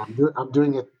 But I'm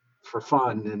doing it for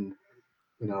fun, and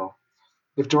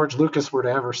if George Lucas were to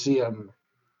ever see him.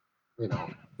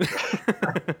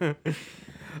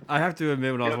 I have to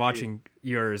admit, when I was watching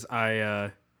yours,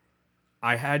 I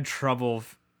had trouble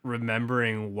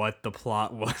remembering what the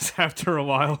plot was after a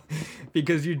while,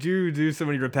 because you do so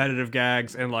many repetitive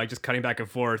gags and like just cutting back and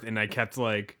forth, and I kept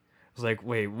I was like,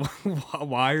 wait,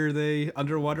 why are they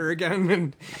underwater again?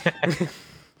 And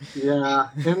yeah,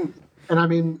 and I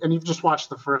mean, and you've just watched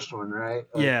the first one, right?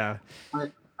 Yeah.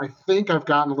 I think I've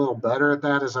gotten a little better at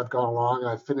that as I've gone along.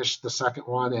 I finished the second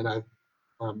one, and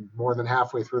I'm more than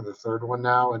halfway through the third one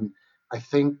now, and I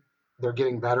think they're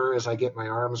getting better as I get my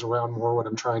arms around more what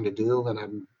I'm trying to do, and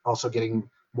I'm also getting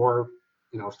more,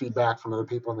 feedback from other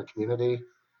people in the community.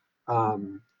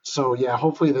 So yeah,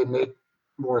 hopefully they make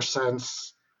more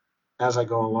sense as I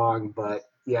go along. But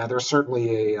yeah, there's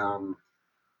certainly a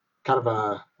kind of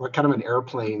an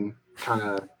airplane kind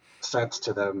of sense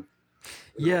to them.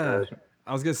 Yeah.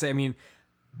 I was gonna say, I mean,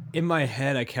 in my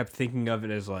head, I kept thinking of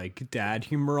it as like dad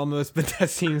humor almost, but that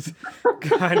seems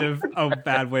kind of a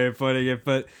bad way of putting it.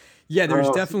 But yeah, there's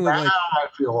definitely now like, I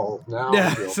feel old. Now I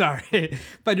yeah, feel old. sorry,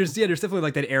 but there's definitely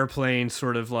like that airplane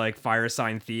sort of like fire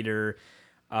sign theater,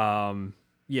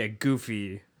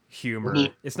 goofy humor.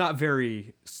 Mhm. It's not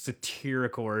very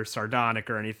satirical or sardonic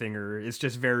or anything, or it's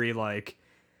just very like,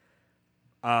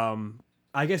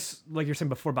 I guess like you're saying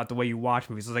before about the way you watch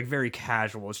movies, it's like very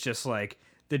casual. It's just like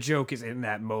the joke is in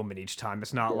that moment each time.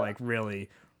 It's not like really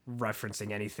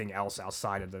referencing anything else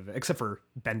outside of the, except for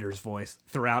Bender's voice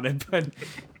throughout it. But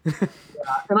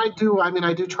And I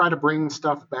do try to bring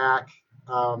stuff back.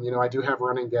 I do have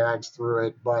running gags through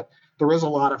it, but there is a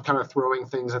lot of kind of throwing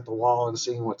things at the wall and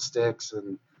seeing what sticks,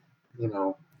 and you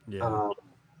know, yeah,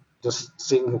 just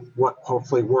seeing what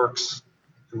hopefully works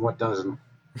and what doesn't.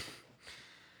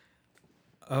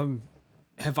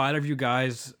 have either of you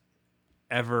guys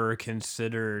ever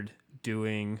considered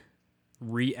doing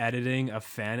re-editing a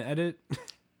fan edit?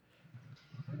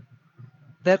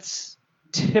 That's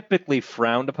typically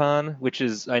frowned upon, which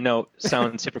is, I know,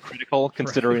 sounds hypocritical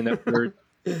considering that we're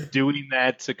doing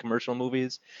that to commercial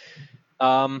movies.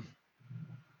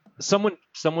 Someone,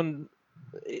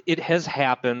 it has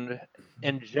happened,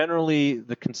 and generally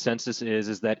the consensus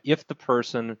is that if the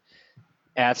person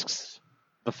asks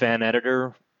the fan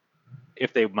editor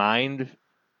if they mind,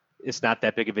 it's not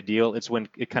that big of a deal. It's when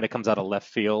it kind of comes out of left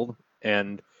field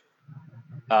and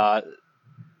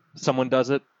someone does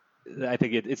it. I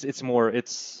think it's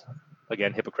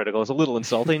again hypocritical. It's a little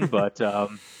insulting, but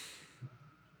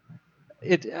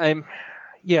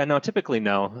typically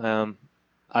no.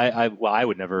 I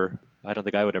would never. I don't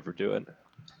think I would ever do it.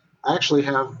 I actually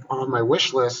have on my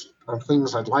wish list of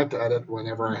things I'd like to edit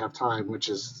whenever I have time, which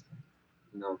is,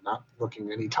 not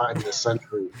looking any time this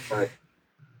century. But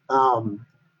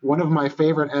one of my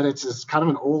favorite edits is kind of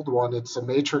an old one. It's a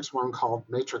Matrix one called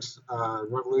Matrix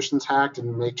Revolutions Hacked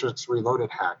and Matrix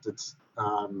Reloaded Hacked. It's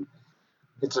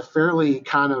a fairly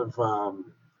kind of,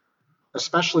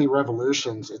 especially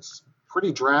Revolutions, it's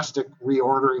pretty drastic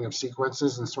reordering of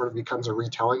sequences and sort of becomes a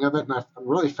retelling of it. And I'm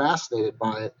really fascinated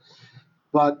by it.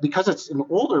 But because it's an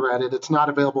older edit, it's not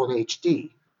available in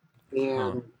HD.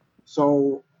 And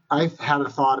so I've had a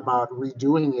thought about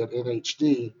redoing it in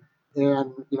HD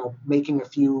and, making a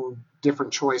few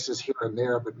different choices here and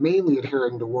there, but mainly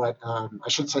adhering to what, I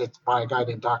should say it's by a guy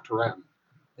named Dr. M,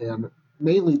 and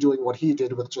mainly doing what he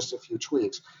did with just a few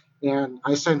tweaks. And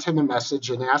I sent him a message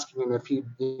and asking him if he,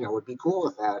 would be cool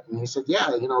with that. And he said, yeah,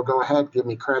 go ahead, give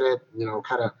me credit,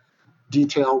 kind of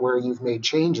detail where you've made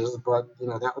changes, but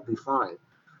that would be fine.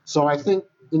 So I think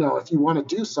if you want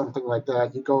to do something like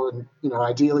that, you go and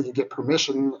ideally you get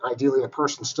permission. Ideally, the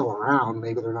person's still around.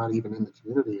 Maybe they're not even in the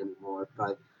community anymore.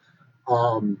 But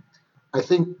I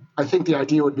think the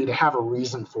idea would be to have a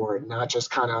reason for it, not just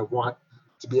kind of want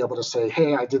to be able to say,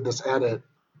 hey, I did this edit,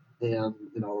 and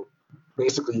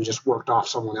basically you just worked off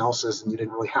someone else's and you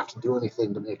didn't really have to do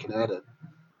anything to make an edit.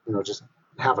 Just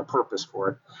have a purpose for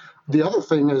it. The other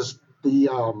thing is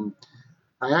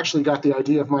I actually got the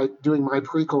idea of doing my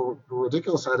prequel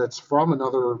ridiculous edits from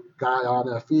another guy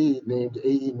on FE named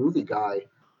AE Movie Guy,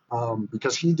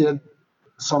 because he did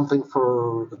something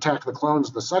for Attack of the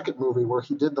Clones, the second movie, where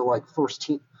he did the first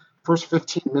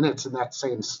 15 minutes in that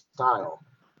same style.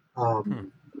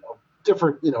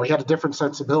 Different, he had a different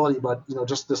sensibility, but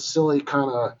just this silly kind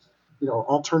of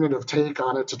alternative take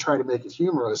on it to try to make it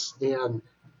humorous, and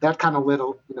that kind of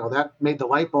that made the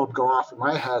light bulb go off in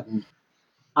my head. And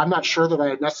I'm not sure that I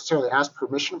had necessarily asked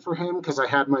permission for him because I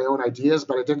had my own ideas,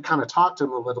 but I did kind of talk to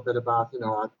him a little bit about,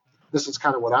 this is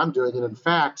kind of what I'm doing. And in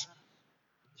fact,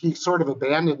 he sort of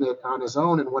abandoned it on his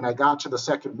own. And when I got to the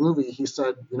second movie, he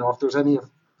said, if there's any of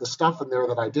the stuff in there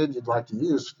that I did you'd like to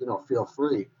use, feel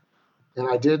free. And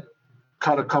I did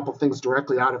cut a couple things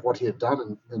directly out of what he had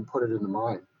done and put it into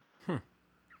mine.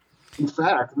 In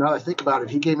fact, now that I think about it,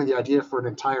 he gave me the idea for an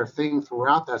entire thing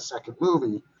throughout that second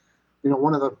movie.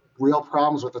 One of the real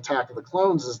problems with Attack of the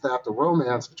Clones is that the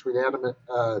romance between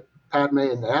Padme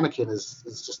and Anakin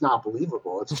is just not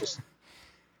believable. It's just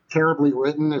terribly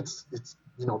written. It's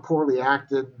poorly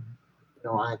acted.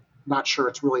 I'm not sure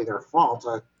it's really their fault.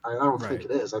 I don't think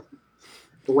it is.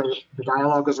 The way the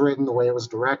dialogue was written, the way it was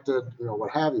directed,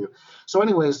 what have you. So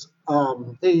anyways,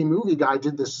 AE Movie Guy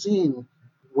did this scene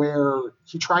where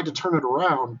he tried to turn it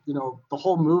around. The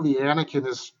whole movie, Anakin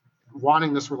is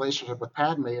wanting this relationship with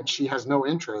Padme, and she has no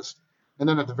interest. And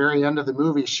then at the very end of the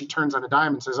movie, she turns on a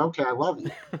dime and says, okay, I love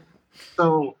you.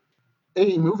 So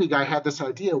AE Movie Guy had this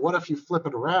idea, what if you flip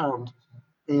it around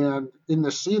And in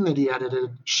the scene that he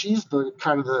edited, she's the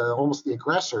kind of the almost the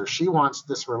aggressor. She wants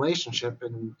this relationship,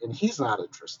 and he's not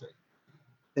interested.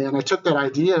 And I took that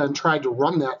idea and tried to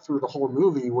run that through the whole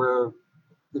movie, where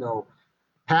you know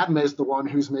Padme is the one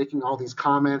who's making all these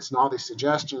comments and all these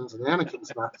suggestions, and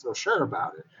Anakin's not so sure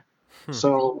about it.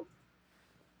 So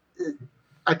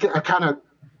I kind of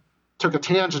took a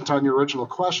tangent on your original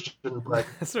question, but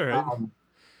That's all right.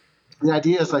 The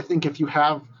idea is, I think if you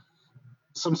have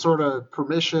some sort of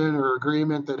permission or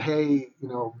agreement that, hey,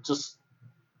 just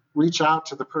reach out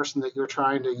to the person that you're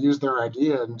trying to use their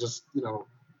idea and just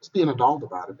be an adult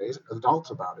about it,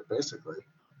 basically.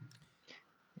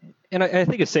 And I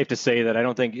think it's safe to say that I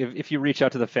don't think if you reach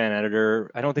out to the fan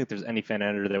editor, I don't think there's any fan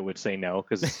editor that would say no,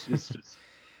 because it's just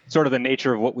sort of the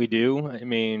nature of what we do. I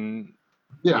mean,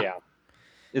 yeah.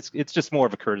 It's just more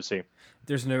of a courtesy.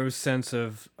 There's no sense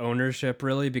of ownership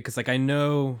really, because like I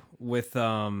know with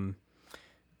fan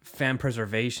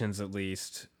preservations at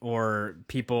least, or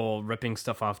people ripping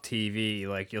stuff off TV,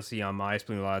 like you'll see on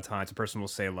MySplane a lot of times a person will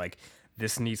say like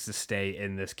this needs to stay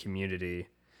in this community.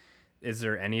 Is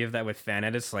there any of that with fan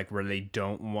edits, like where they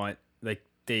don't want, like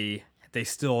they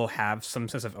still have some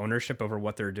sense of ownership over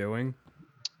what they're doing?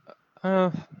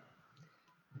 I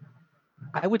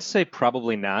would say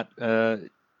probably not.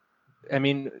 I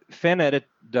mean,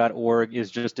 fanedit.org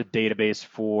is just a database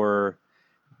for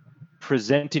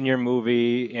presenting your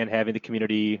movie and having the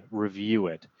community review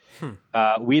it.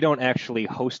 We don't actually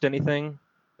host anything.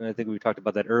 I think we talked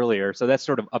about that earlier. So that's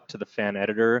sort of up to the fan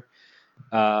editor.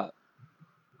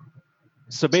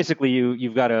 So basically,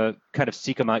 you've got to kind of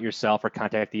seek them out yourself or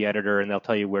contact the editor, and they'll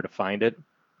tell you where to find it.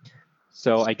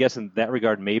 So I guess in that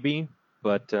regard, maybe,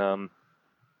 but I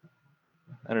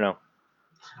don't know.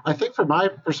 I think from my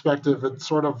perspective, it's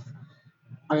sort of,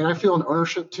 I feel an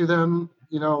ownership to them.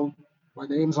 My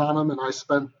name's on them, and I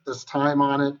spent this time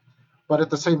on it. But at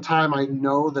the same time, I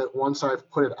know that once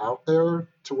I've put it out there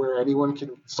to where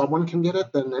someone can get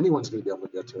it, then anyone's going to be able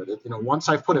to get to it. Once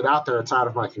I've put it out there, it's out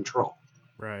of my control.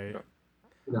 Right.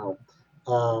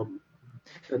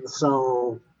 And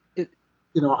so,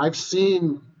 I've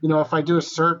seen, if I do a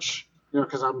search,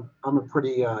 because I'm a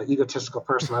pretty egotistical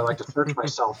person. I like to search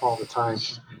myself all the time.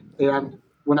 And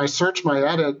when I search my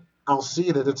edit, I'll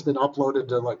see that it's been uploaded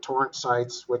to like torrent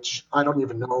sites, which I don't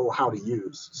even know how to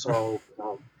use. So,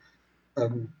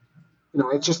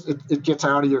 it gets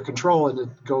out of your control, and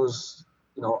it goes,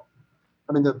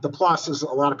 the plus is a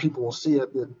lot of people will see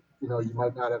it that, you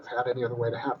might not have had any other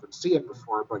way to have them see it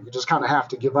before, but you just kind of have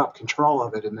to give up control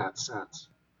of it in that sense.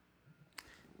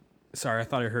 Sorry, I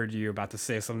thought I heard you about to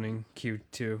say something cute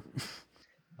too.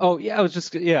 Oh yeah, I was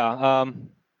just what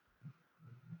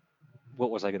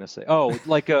was I going to say? Oh,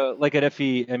 like at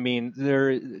FE, I mean,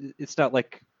 it's not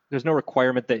like there's no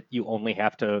requirement that you only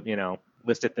have to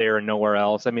list it there and nowhere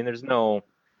else. I mean, there's no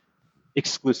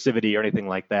exclusivity or anything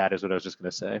like that. Is what I was just going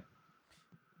to say.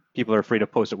 People are free to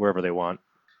post it wherever they want.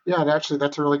 Yeah, and actually,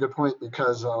 that's a really good point,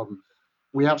 because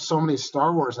we have so many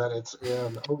Star Wars edits,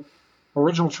 and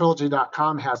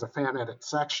OriginalTrilogy.com has a fan edit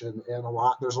section, and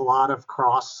there's a lot of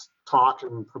cross talk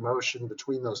and promotion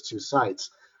between those two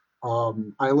sites.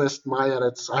 I list my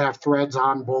edits. I have threads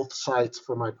on both sites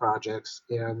for my projects,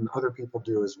 and other people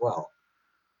do as well.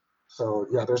 So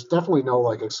yeah, there's definitely no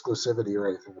like exclusivity or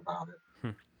anything about it.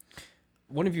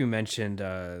 One of you mentioned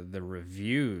the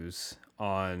reviews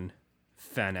on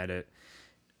fan edit.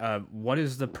 What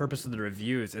is the purpose of the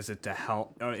reviews? Is it to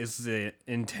help? Is the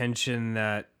intention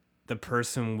that the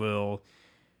person will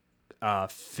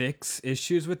fix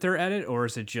issues with their edit, or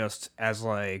is it just as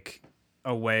like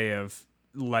a way of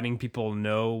letting people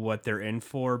know what they're in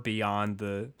for beyond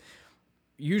the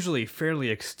usually fairly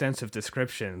extensive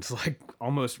descriptions, like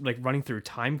almost like running through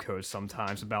time codes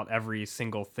sometimes about every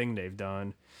single thing they've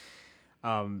done?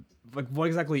 Like what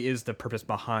exactly is the purpose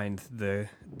behind the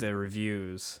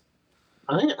reviews?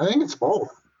 I think it's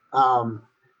both.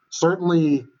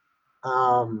 Certainly,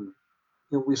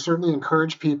 we certainly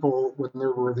encourage people when they're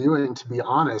reviewing to be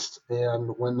honest,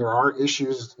 and when there are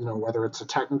issues, whether it's a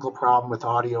technical problem with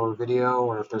audio or video,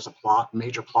 or if there's a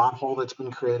major plot hole that's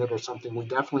been created or something, we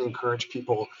definitely encourage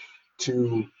people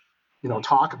to,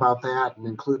 talk about that and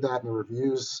include that in the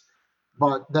reviews.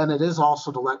 But then it is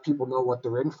also to let people know what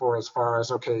they're in for, as far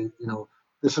as, okay,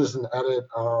 this is an edit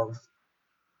of,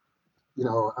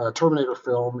 a Terminator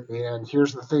film, and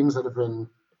here's the things that have been,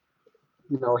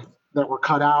 that were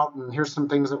cut out, and here's some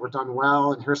things that were done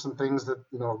well, and here's some things that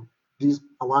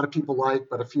a lot of people like,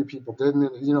 but a few people didn't.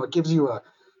 And it gives you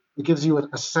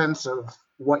a sense of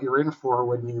what you're in for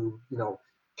when you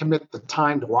commit the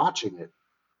time to watching it.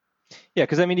 Yeah,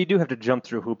 because I mean, you do have to jump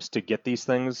through hoops to get these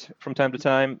things from time to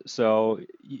time. So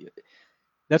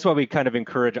that's why we kind of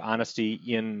encourage honesty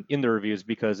in the reviews,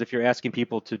 because if you're asking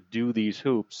people to do these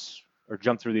hoops or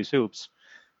jump through these hoops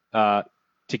to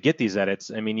get these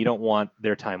edits, I mean, you don't want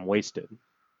their time wasted.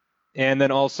 And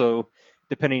then also,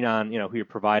 depending on who your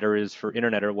provider is for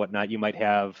internet or whatnot, you might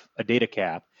have a data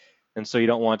cap, and so you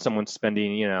don't want someone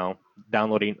spending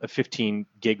downloading a 15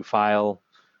 gig file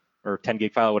or 10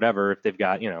 gig file, whatever, if they've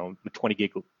got a 20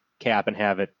 gig cap and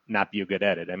have it not be a good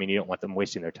edit. I mean, you don't want them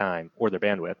wasting their time or their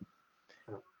bandwidth.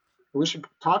 We should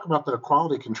talk about the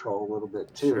quality control a little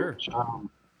bit too. Sure.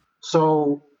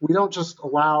 So we don't just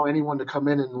allow anyone to come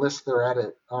in and list their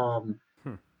edit.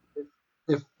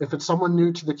 If it's someone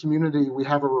new to the community, we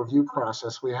have a review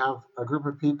process. We have a group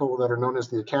of people that are known as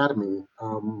the Academy,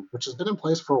 which has been in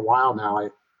place for a while now. I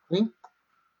think.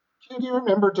 Do you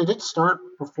remember? Did it start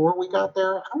before we got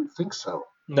there? I don't think so.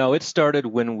 No, it started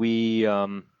when we.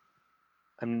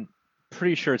 I'm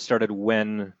pretty sure it started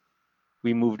when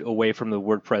we moved away from the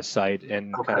WordPress site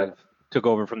and kind of took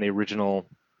over from the original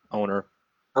owner.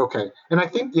 Okay. And I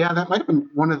think, that might have been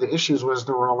one of the issues was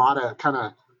there were a lot of kind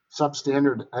of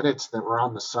substandard edits that were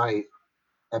on the site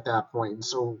at that point. And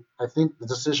so I think the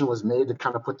decision was made to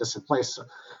kind of put this in place.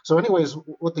 So anyways,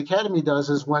 what the Academy does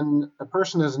is when a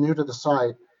person is new to the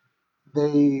site,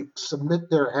 they submit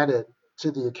their edit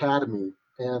to the Academy,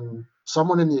 and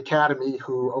someone in the Academy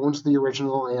who owns the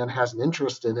original and has an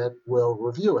interest in it will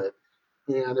review it.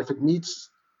 And if it meets,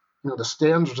 the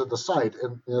standards of the site,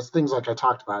 and it's things like I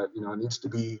talked about, it needs to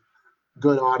be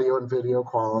good audio and video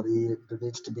quality. There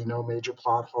needs to be no major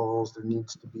plot holes. There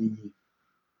needs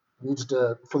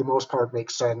to, for the most part,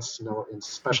 make sense. In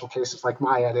special cases like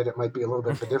my edit, it might be a little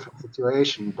bit of a different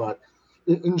situation, but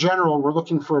in general, we're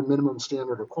looking for a minimum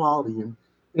standard of quality. And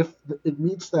if it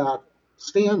meets that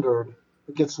standard,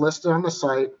 it gets listed on the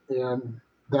site, and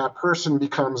that person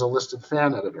becomes a listed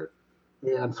fan editor.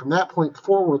 And from that point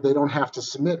forward, they don't have to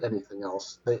submit anything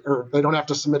else. They don't have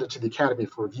to submit it to the Academy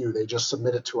for review. They just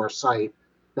submit it to our site.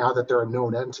 Now that they're a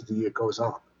known entity, it goes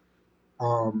up.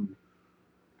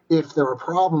 If there are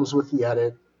problems with the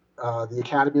edit, the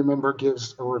Academy member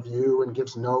gives a review and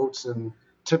gives notes and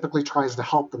typically tries to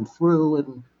help them through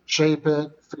and shape it,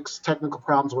 fix technical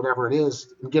problems, whatever it is,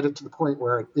 and get it to the point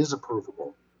where it is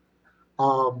approvable.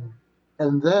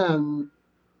 And then,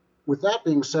 with that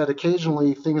being said,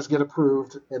 occasionally things get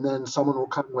approved, and then someone will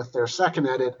come with their second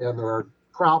edit, and there are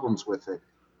problems with it.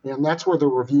 And that's where the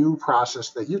review process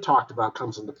that you talked about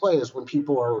comes into play, is when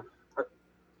people are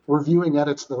reviewing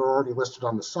edits that are already listed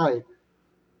on the site.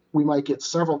 We might get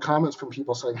several comments from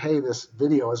people saying, hey, this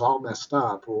video is all messed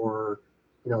up, or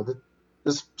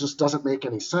this just doesn't make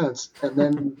any sense. And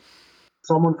then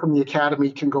someone from the Academy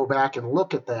can go back and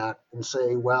look at that and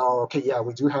say, well, okay, yeah,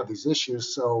 we do have these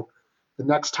issues. So the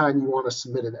next time you want to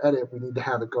submit an edit, we need to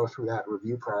have it go through that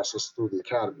review process through the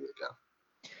Academy again.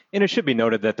 And it should be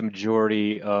noted that the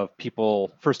majority of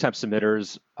people, first-time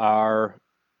submitters, are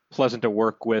pleasant to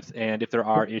work with. And if there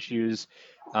are issues,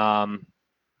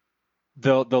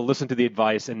 they'll listen to the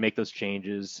advice and make those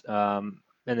changes. And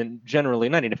then generally,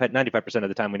 95% of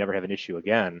the time, we never have an issue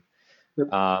again.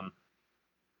 Yep.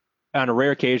 On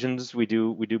rare occasions, we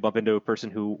do bump into a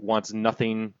person who wants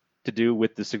nothing to do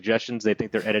with the suggestions. They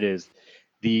think their edit is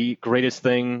the greatest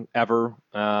thing ever,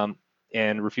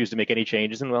 and refuse to make any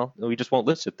changes. And well, we just won't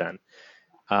list it then.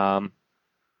 And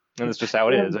that's just how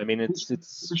it is. I mean, it's.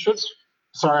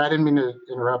 Sorry, I didn't mean to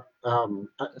interrupt.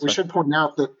 We should point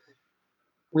out that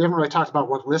we haven't really talked about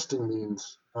what listing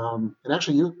means. And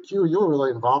actually, you were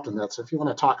really involved in that. So if you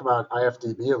want to talk about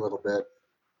IFDB a little bit,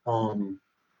 go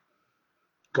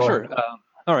sure. ahead.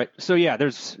 All right. So yeah,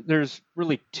 there's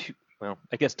really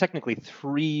technically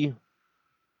three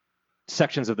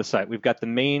sections of the site. We've got the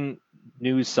main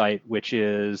news site, which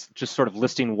is just sort of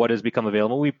listing what has become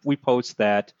available. We post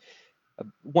that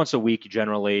once a week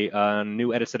generally,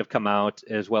 new edits that have come out,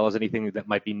 as well as anything that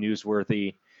might be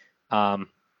newsworthy.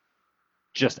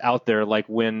 Just out there, like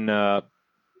when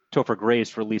Topher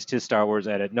Grace released his Star Wars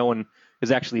edit. No one has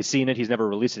actually seen it. He's never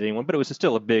released it to anyone, but it was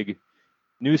still a big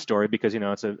news story because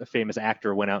it's a famous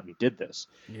actor went out and did this.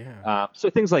 Yeah. So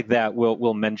things like that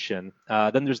we'll mention.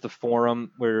 Then there's the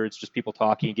forum where it's just people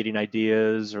talking, getting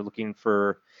ideas, or looking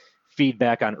for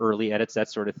feedback on early edits, that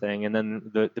sort of thing. And then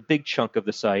the big chunk of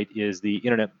the site is the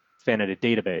Internet Fan Edit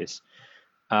Database,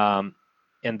 and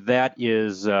that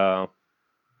is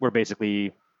where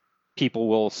basically people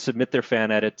will submit their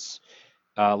fan edits,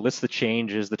 list the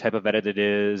changes, the type of edit it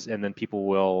is, and then people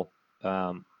will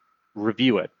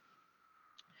review it.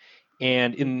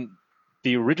 And in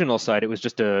the original site, it was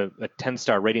just a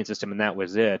 10-star rating system, and that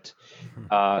was it.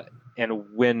 And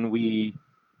when we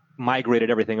migrated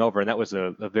everything over, and that was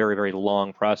a very, very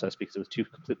long process because it was two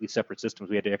completely separate systems.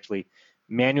 We had to actually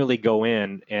manually go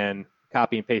in and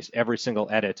copy and paste every single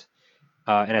edit.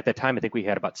 And at that time, I think we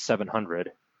had about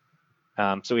 700.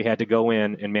 So we had to go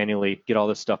in and manually get all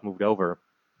this stuff moved over.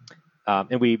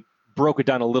 And we broke it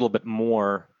down a little bit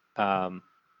more,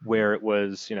 where it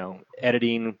was,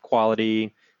 editing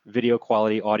quality, video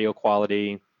quality, audio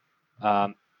quality.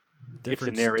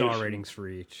 Different star ratings for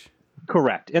each.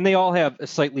 Correct. And they all have a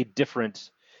slightly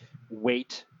different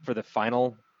weight for the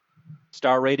final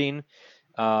star rating.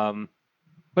 But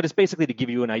it's basically to give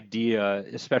you an idea,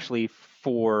 especially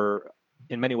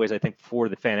in many ways, I think, for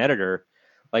the fan editor,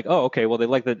 like, oh, okay, well, they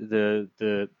like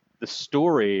the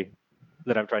story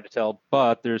that I'm trying to tell,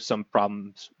 but there's some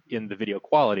problems in the video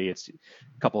quality. It's a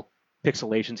couple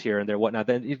pixelations here and there, whatnot.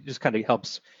 Then it just kind of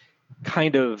helps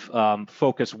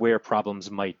focus where problems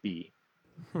might be.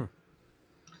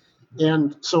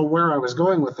 And so where I was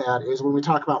going with that is when we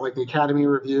talk about like the Academy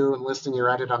review and listing your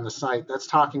edit on the site, that's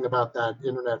talking about that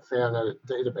Internet Fan Edit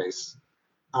database.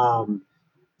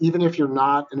 Even if you're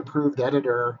not an approved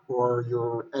editor or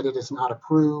your edit is not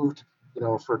approved,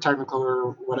 for technical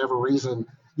or whatever reason,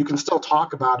 you can still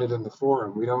talk about it in the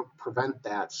forum. We don't prevent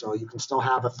that. So you can still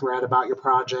have a thread about your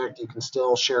project. You can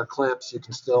still share clips. You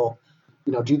can still,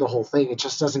 do the whole thing. It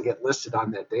just doesn't get listed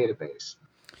on that database.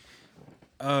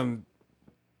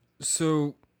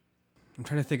 So I'm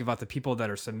trying to think about the people that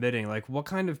are submitting. Like, what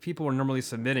kind of people are normally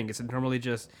submitting? Is it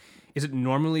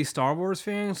normally Star Wars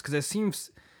fans? Because it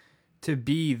seems to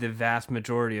be the vast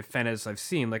majority of fan edits I've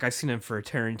seen. Like, I've seen them for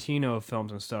Tarantino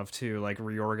films and stuff too, like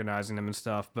reorganizing them and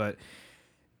stuff. But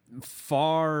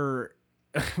far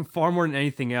more than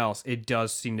anything else, it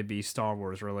does seem to be Star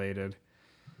Wars related.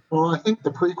 Well, I think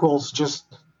the prequels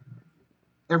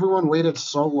everyone waited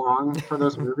so long for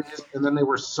those movies, and then they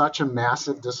were such a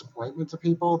massive disappointment to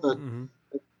people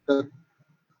that,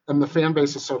 and the fan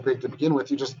base is so big to begin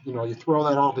with, you just, you throw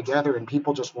that all together and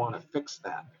people just want to fix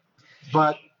that.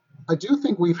 But I do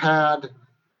think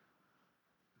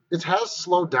it has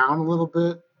slowed down a little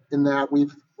bit in that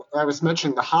I was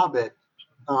mentioning The Hobbit,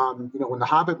 when the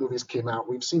Hobbit movies came out,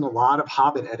 we've seen a lot of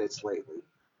Hobbit edits lately.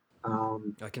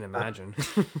 I can imagine.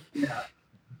 Yeah.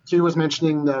 She was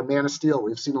mentioning the Man of Steel.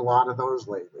 We've seen a lot of those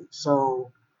lately.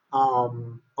 So,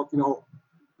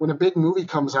 when a big movie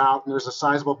comes out and there's a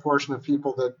sizable portion of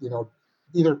people that,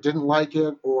 either didn't like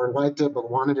it or liked it but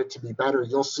wanted it to be better,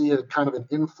 you'll see a kind of an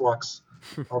influx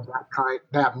of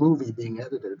that movie being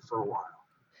edited for a while.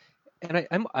 And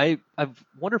I've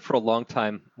wondered for a long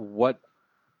time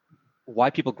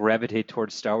why people gravitate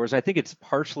towards Star Wars. I think it's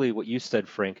partially what you said,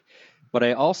 Frank, but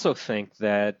I also think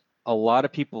that a lot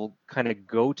of people kind of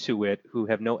go to it who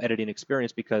have no editing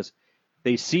experience because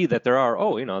they see that there's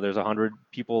 100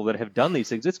 people that have done these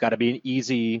things. It's got to be an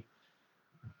easy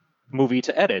movie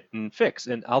to edit and fix.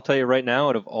 And I'll tell you right now,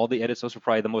 out of all the edits, those are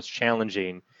probably the most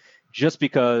challenging just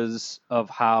because of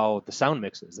how the sound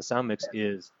mix is. The sound mix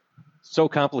is so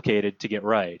complicated to get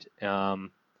right.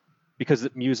 Because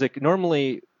music,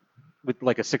 normally with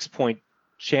like a 6-point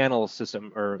channel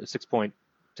system or 6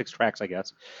 tracks, I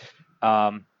guess,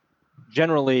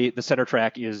 generally the center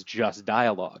track is just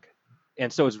dialogue.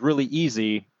 And so it's really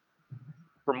easy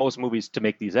for most movies to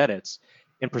make these edits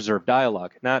and preserve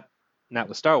dialogue. Not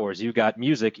with Star Wars. You got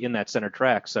music in that center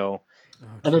track, so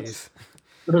but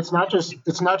it's not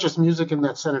just music in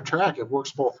that center track. It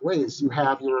works both ways. You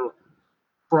have your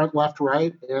front left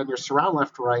right and your surround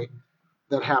left right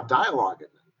that have dialogue in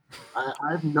them.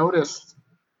 I've noticed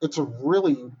it's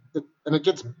and it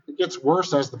gets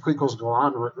worse as the prequels go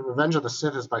on. Revenge of the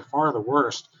Sith is by far the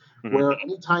worst, where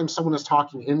anytime someone is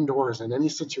talking indoors in any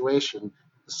situation,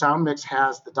 the sound mix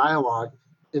has the dialogue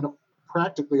in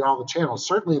practically all the channels,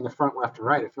 certainly in the front left and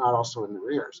right, if not also in the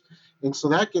rears. And so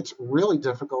that gets really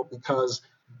difficult because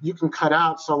you can cut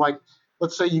out. So like,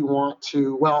 let's say you want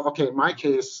to, in my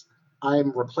case,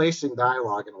 I'm replacing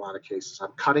dialogue in a lot of cases.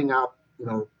 I'm cutting out,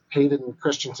 Hayden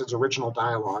Christensen's original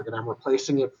dialogue, and I'm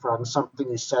replacing it from something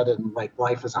he said in like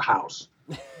Life is a House.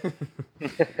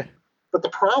 But the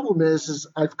problem is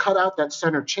I've cut out that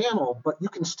center channel, but you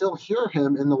can still hear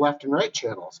him in the left and right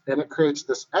channels, and it creates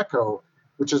this echo,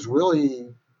 which is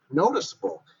really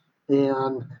noticeable.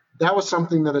 And that was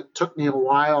something that it took me a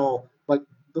while. Like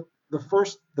the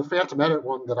Phantom Edit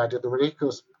one that I did, the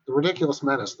Ridiculous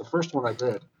Menace, the first one I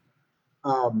did.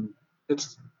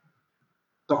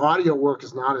 The audio work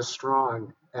is not as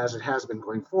strong as it has been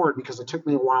going forward because it took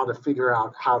me a while to figure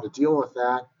out how to deal with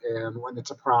that and when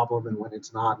it's a problem and when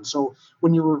it's not. And so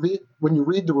when you read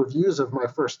the reviews of my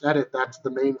first edit, that's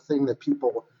the main thing that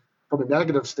people, from a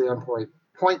negative standpoint,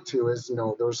 point to is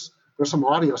there's some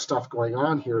audio stuff going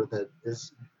on here that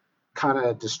is kind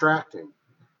of distracting.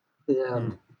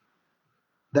 And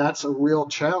that's a real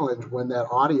challenge when that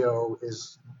audio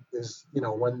is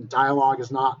when dialogue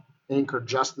is not anchored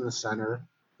just in the center,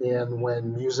 and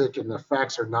when music and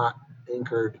effects are not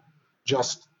anchored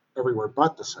just everywhere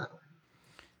but the center.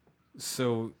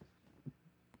 So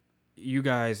you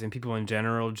guys and people in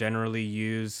general generally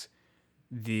use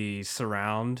the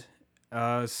surround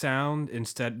sound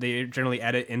instead. They generally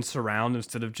edit in surround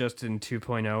instead of just in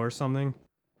 2.0 or something.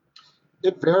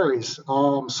 It varies. A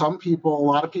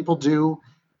lot of people do,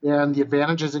 and the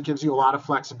advantage is it gives you a lot of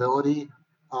flexibility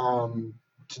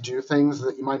to do things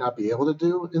that you might not be able to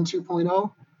do in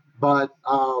 2.0. But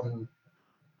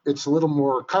it's a little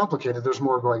more complicated. There's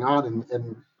more going on,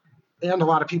 and a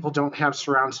lot of people don't have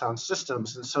surround sound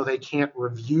systems, and so they can't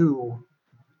review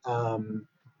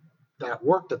that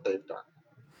work that they've done.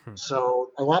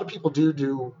 So a lot of people do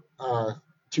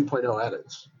 2.0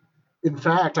 edits. In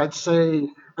fact, I'd say,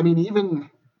 even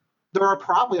there are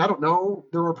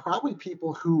probably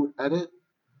people who edit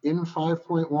in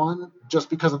 5.1 just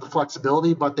because of the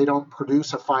flexibility, but they don't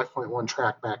produce a 5.1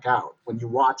 track back out. When you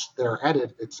watch their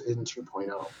edit, it's in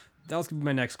 2.0. That was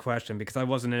my next question, because that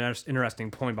was an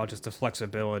interesting point about just the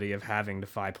flexibility of having the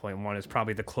 5.1 is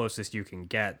probably the closest you can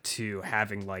get to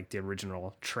having like the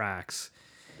original tracks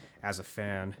as a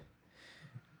fan.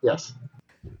 Yes.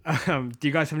 Do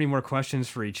you guys have any more questions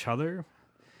for each other?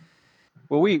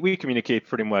 Well, we communicate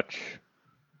pretty much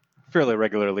fairly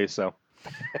regularly, so.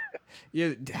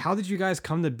 Yeah. How did you guys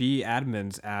come to be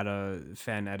admins at a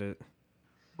Fan Edit?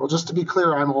 Well, just to be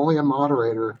clear, I'm only a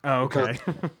moderator. Oh, okay.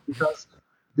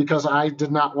 because I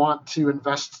did not want to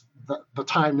invest the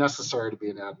time necessary to be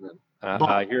an admin.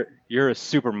 You're a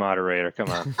super moderator. Come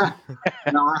on.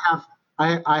 No,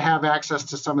 I have access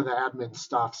to some of the admin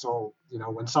stuff, so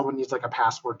when someone needs like a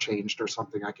password changed or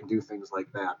something, I can do things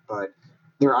like that. But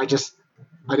I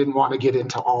didn't want to get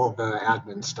into all of the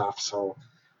admin stuff. So,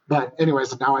 but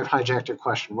anyways, now I've hijacked your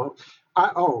question. Well,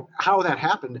 how that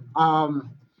happened?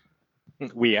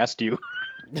 We asked you.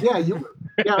 Yeah, you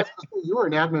were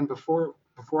an admin before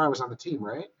I was on the team,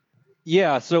 right?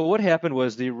 Yeah. So what happened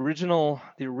was the original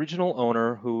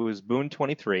owner, who was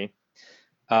Boone23.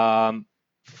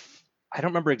 I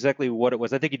don't remember exactly what it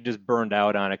was. I think he just burned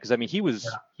out on it because he was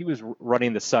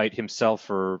running the site himself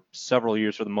for several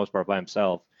years for the most part by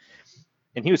himself,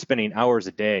 and he was spending hours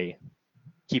a day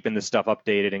keeping this stuff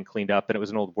updated and cleaned up. And it was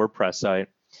an old WordPress site,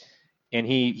 and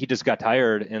he just got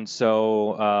tired. And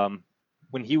so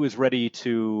when he was ready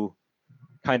to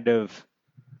kind of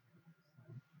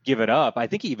give it up, I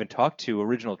think he even talked to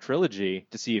Original Trilogy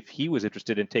to see if he was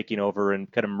interested in taking over and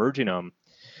kind of merging them.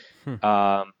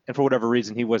 And for whatever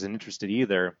reason, he wasn't interested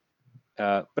either.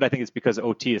 But I think it's because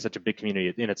OT is such a big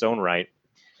community in its own right.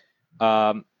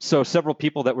 So several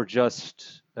people that were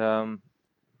just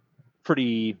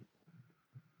pretty,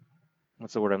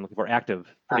 what's the word I'm looking for?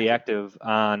 Pretty active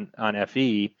on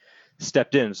FE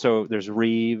stepped in. So there's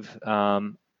Reeve.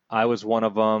 I was one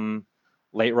of them.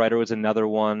 Late Rider was another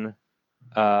one.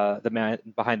 The man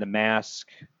behind the mask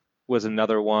was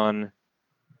another one.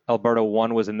 Alberto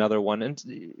 1 was another one, and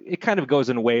it kind of goes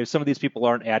in waves. Some of these people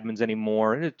aren't admins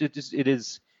anymore, and it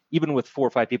is, even with 4 or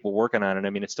 5 people working on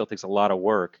it, it still takes a lot of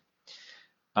work.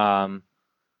 But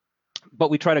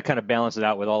we try to kind of balance it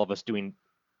out with all of us doing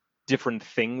different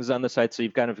things on the site. So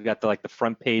you've kind of got the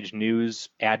front page news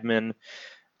admin,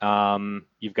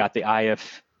 you've got the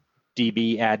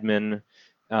IFDB admin.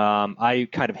 I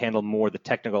kind of handle more the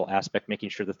technical aspect, making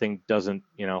sure the thing doesn't,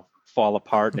 fall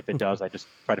apart. And if it does, I just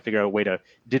try to figure out a way to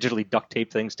digitally duct tape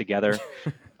things together.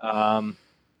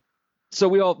 So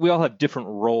we all have different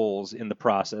roles in the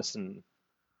process, and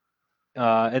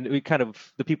we kind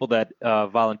of, the people that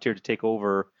volunteered to take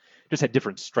over just had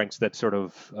different strengths that sort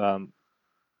of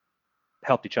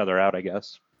helped each other out, I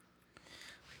guess.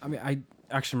 I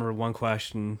actually remember one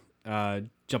question,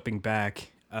 jumping back.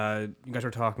 You guys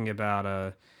were talking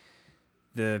about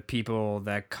the people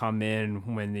that come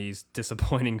in when these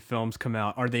disappointing films come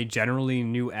out. Are they generally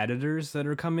new editors that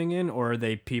are coming in, or are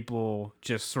they people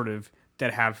just sort of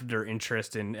that have their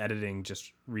interest in editing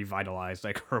just revitalized,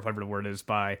 or whatever the word is,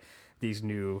 by these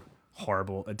new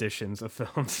horrible editions of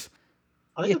films?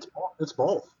 I think it's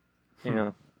both.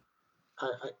 Yeah.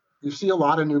 You see a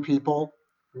lot of new people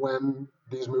when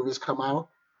these movies come out,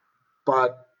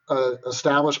 but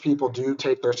established people do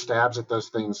take their stabs at those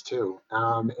things too.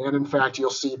 And in fact, you'll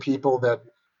see people that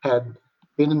had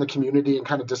been in the community and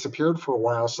kind of disappeared for a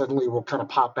while suddenly will kind of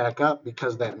pop back up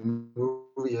because that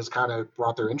movie has kind of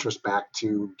brought their interest back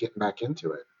to getting back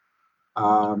into it.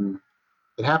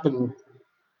 It happened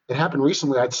it happened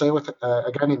recently. I'd say with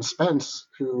a guy named Spence,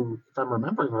 who, if I'm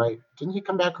remembering right, didn't he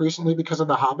come back recently because of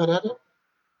the Hobbit edit?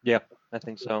 Yeah, I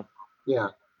think so. Yeah.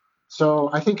 So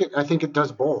I think it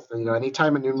does both. You know,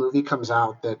 anytime a new movie comes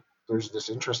out that there's this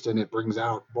interest in, it brings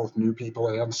out both new people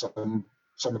and some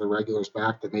of the regulars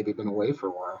back that maybe been away for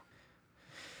a while.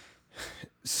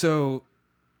 So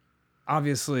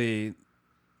obviously,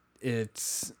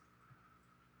 it's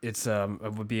it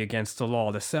would be against the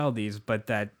law to sell these, but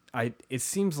it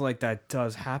seems like that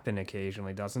does happen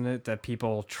occasionally, doesn't it? That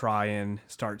people try and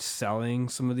start selling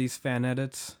some of these fan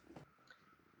edits.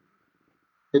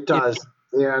 It It, does,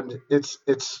 and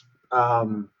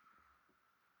um,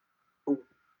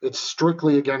 it's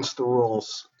strictly against the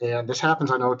rules, and this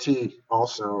happens on OT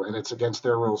also, and it's against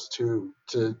their rules too.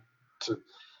 To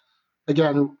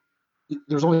again,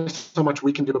 there's only so much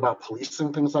we can do about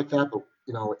policing things like that, but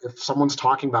you know, if someone's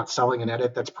talking about selling an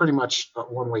edit, that's pretty much a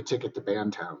one-way ticket to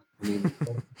Bantown. I mean,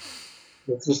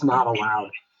 it's just not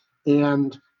allowed.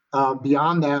 And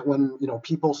beyond that, when you know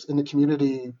people in the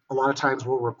community, a lot of times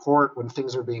will report when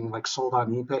things are being like sold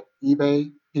on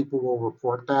eBay. People will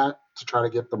report that to try to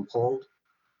get them pulled.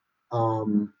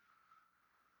 Um,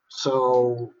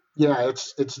 so yeah,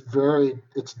 it's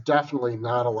definitely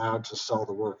not allowed to sell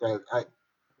the work.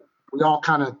 We all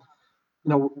kind of, you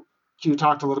know, you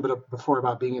talked a little bit before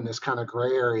about being in this kind of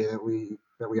gray area that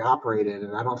we operate in,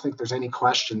 and I don't think there's any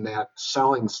question that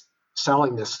selling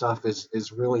this stuff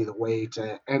is really the way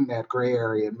to end that gray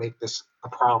area and make this a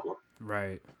problem.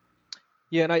 Right.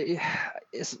 yeah, and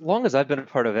as long as I've been a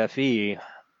part of FE,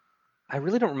 I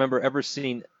really don't remember ever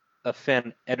seeing a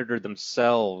fan editor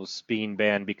themselves being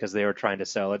banned because they were trying to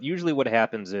sell it. Usually, what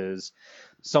happens is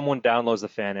someone downloads the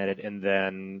fan edit, and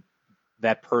then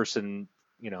that person,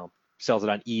 sells it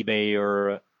on eBay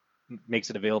or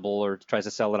makes it available or tries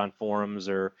to sell it on forums.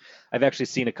 Or I've actually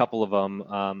seen a couple of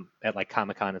them at like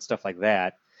Comic-Con and stuff like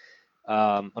that.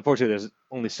 Unfortunately, there's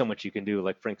only so much you can do,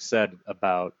 like Frank said,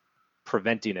 about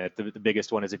preventing it. The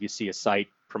biggest one is if you see a site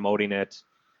promoting it,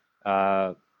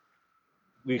 uh,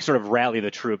 we sort of rally the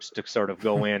troops to sort of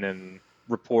go in and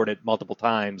report it multiple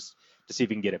times to see if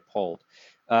we can get it pulled.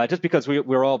 Just because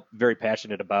we're all very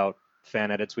passionate about fan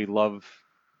edits. We love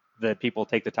that people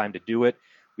take the time to do it.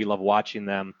 We love watching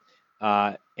them.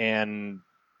 And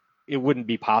it wouldn't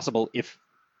be possible if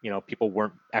people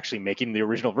weren't actually making the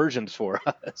original versions for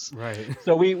us. Right.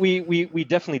 So we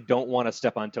definitely don't want to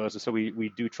step on toes. So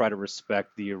we do try to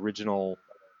respect the original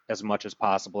as much as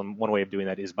possible. And one way of doing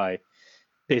that is by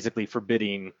basically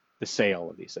forbidding the sale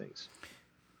of these things.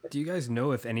 Do you guys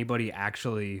know if anybody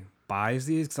actually buys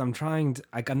these? Because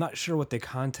I'm not sure what the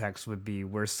context would be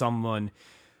where someone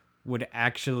would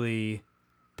actually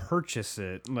purchase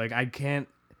it. Like I can't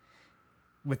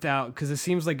because it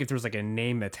seems like if there's like a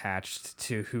name attached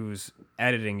to who's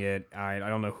editing it, I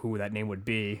don't know who that name would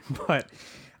be, but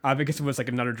because it was like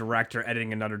another director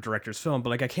editing another director's film. But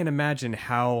like I can't imagine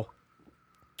how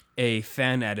a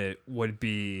fan edit would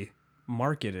be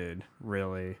marketed,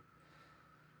 really.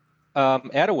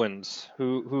 Adowins,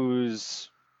 who's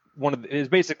is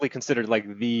basically considered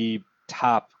like the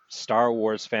top Star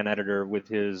Wars fan editor with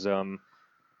his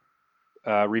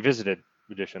revisited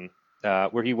edition,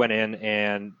 where he went in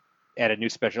and added new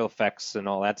special effects and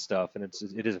all that stuff, and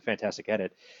it is a fantastic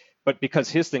edit. But because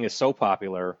his thing is so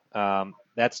popular,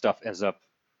 that stuff ends up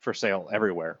for sale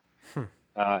everywhere.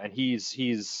 And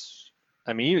he's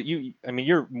I mean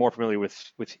you're more familiar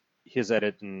with his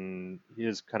edit and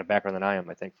his kind of background than I am,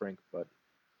 I think, Frank. But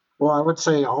Well, I would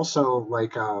say also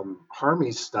like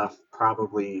Harmy's stuff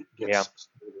probably yeah, gets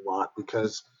a lot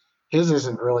because his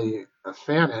isn't really a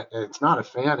fan edit. It's not a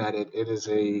fan edit. It is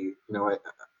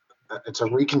it's a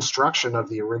reconstruction of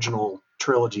the original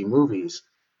trilogy movies,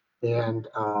 and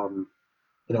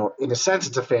in a sense,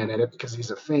 it's a fan edit because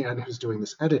he's a fan who's doing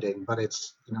this editing, but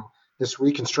it's this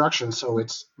reconstruction, so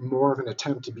it's more of an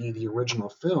attempt to be the original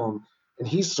film, and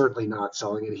he's certainly not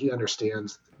selling it. He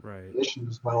understands Right. the issue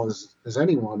as well as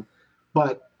anyone,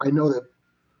 but I know that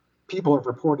people have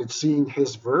reported seeing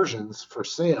his versions for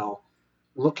sale,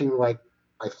 looking like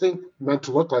I think meant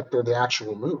to look like they're the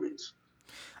actual movies.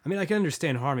 I mean, I can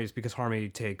understand Harmy's because Harmy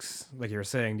takes, like you were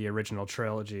saying, the original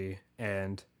trilogy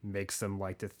and makes them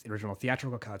like the original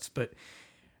theatrical cuts. But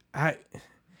I,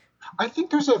 I think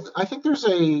there's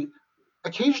a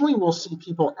occasionally we'll see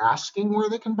people asking where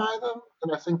they can buy them,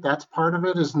 and I think that's part of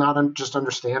it is not just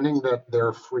understanding that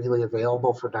they're freely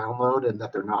available for download and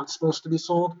that they're not supposed to be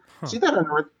sold. huh. See that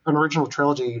on original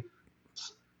trilogy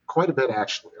quite a bit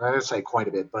actually. I didn't say quite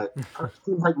a bit, but it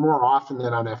seems like more often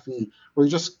than on FE, where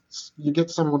you get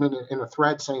someone in a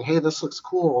thread saying, "Hey, this looks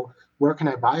cool. Where can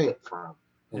I buy it from?"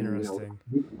 And Interesting.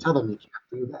 you tell them you can't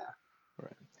do that.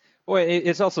 right. Well,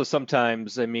 it's also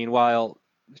sometimes, I mean, while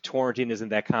torrenting isn't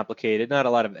that complicated, not a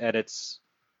lot of edits.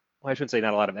 Well, I shouldn't say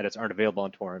not a lot of edits aren't available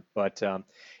on torrent, but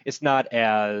it's not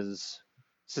as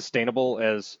sustainable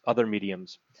as other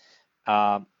mediums.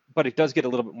 But it does get a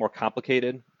little bit more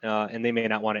complicated, and they may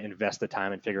not want to invest the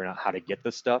time in figuring out how to get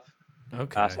this stuff.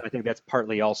 Okay. So I think that's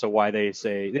partly also why they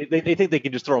say they think they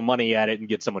can just throw money at it and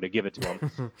get someone to give it to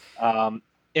them.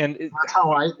 And it,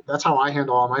 That's how I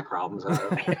handle all my problems.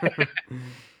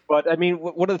 but I mean,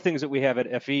 one of the things that we have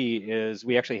at FE is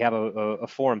we actually have a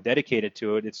forum dedicated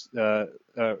to it. It's a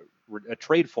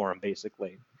trade forum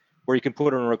basically, where you can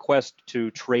put in a request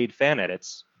to trade fan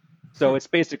edits. So it's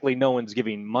basically no one's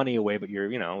giving money away, but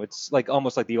it's like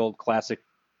almost like the old classic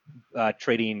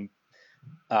trading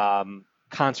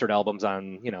concert albums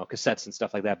on cassettes and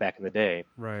stuff like that back in the day.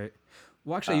 Right.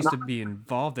 Well, actually, I used to be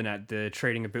involved in the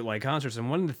trading of bootleg concerts, and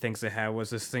one of the things they had was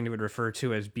this thing they would refer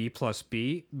to as B plus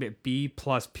P,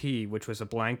 which was a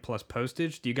blank plus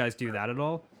postage. Do you guys do that at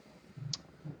all?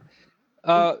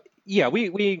 Yeah,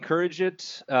 we encourage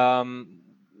it.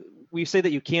 We say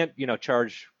that you can't,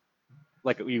 charge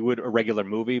like you would a regular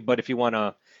movie, but if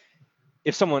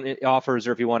someone offers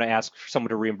or if you want to ask someone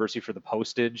to reimburse you for the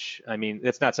postage, I mean,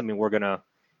 that's not something we're gonna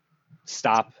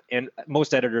stop. And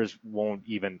most editors won't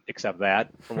even accept that.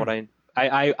 From what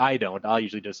I don't. I'll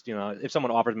usually just, if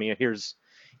someone offers me, here's,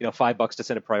 $5 to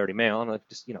send a priority mail, and I'll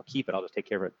just, keep it. I'll just take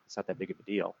care of it. It's not that big of a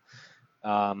deal.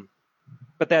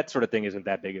 But that sort of thing isn't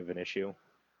that big of an issue.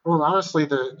 Well, honestly,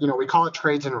 we call it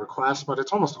trades and requests, but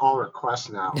it's almost all requests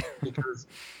now because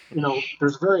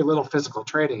there's very little physical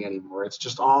trading anymore. It's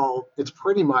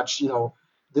pretty much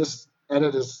this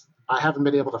edit is. I haven't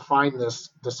been able to find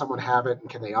this. Does someone have it, and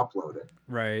can they upload it?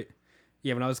 Right.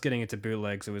 Yeah, when I was getting into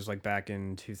bootlegs, it was like back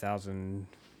in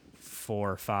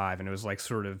 2004 or 5, and it was like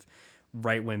sort of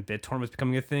right when BitTorrent was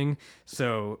becoming a thing.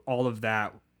 So all of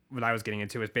that, what I was getting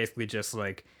into, was basically just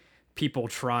like people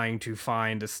trying to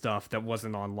find the stuff that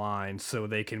wasn't online so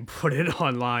they can put it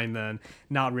online, then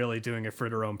not really doing it for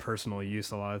their own personal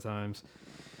use a lot of times.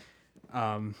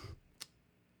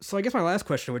 So I guess my last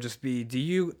question would just be, do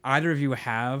you either of you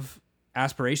have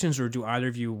aspirations, or do either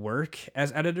of you work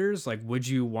as editors? Like, would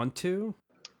you want to?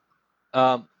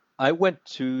 I went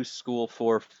to school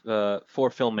for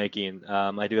filmmaking.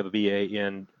 I do have a BA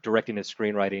in directing and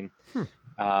screenwriting.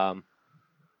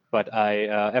 But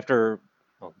after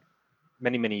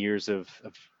many years of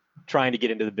trying to get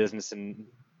into the business and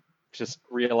just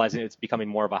realizing it's becoming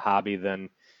more of a hobby than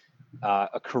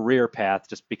a career path,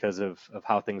 just because of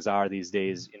how things are these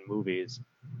days in movies,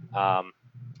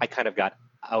 I kind of got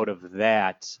out of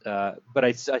that. But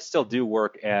I still do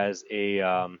work as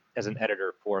an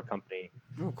editor for a company.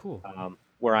 Oh, cool.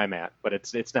 Where I'm at, but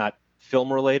it's not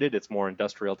film related. It's more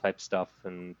industrial type stuff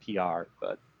and PR.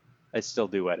 But I still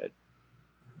do edit.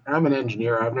 I'm an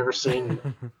engineer. I've never seen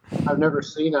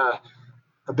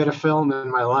a bit of film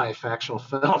in my life, actual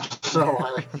film. So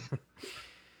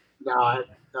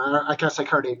I guess I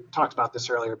already talked about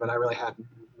this earlier, but I really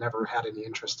never had any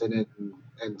interest in it,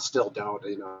 and still don't.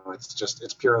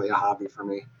 It's purely a hobby for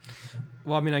me.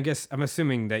 Well, I mean, I guess I'm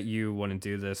assuming that you wouldn't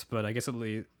do this, but I guess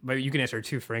but you can answer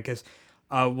too, Frank.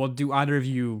 Well, do either of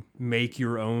you make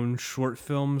your own short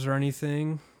films or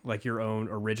anything, like your own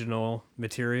original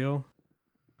material?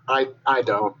 I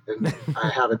don't, and I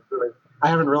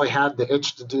haven't really had the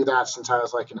itch to do that since I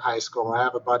was like in high school. I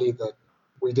have a buddy that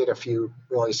we did a few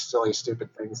really silly,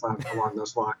 stupid things along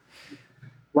those lines.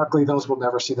 Luckily, those will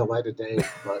never see the light of day.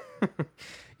 But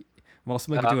well,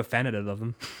 somebody could do a fan edit of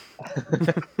them.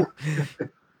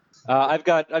 I've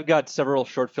got several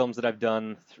short films that I've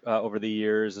done over the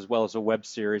years, as well as a web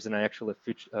series, and I actually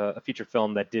a feature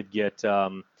film that did get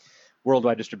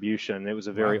worldwide distribution. It was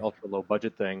a very ultra low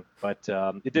budget thing, but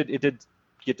it did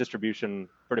get distribution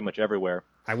pretty much everywhere.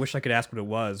 I wish I could ask what it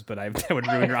was, but that would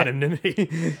ruin your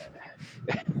anonymity.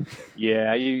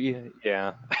 Yeah,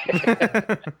 yeah.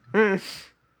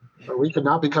 We could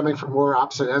not be coming from more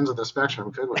opposite ends of the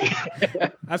spectrum, could we?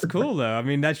 That's cool, though. I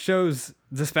mean, that shows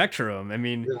the spectrum. I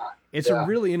mean, it's a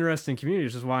really interesting community,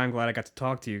 which is why I'm glad I got to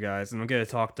talk to you guys. And I'm going to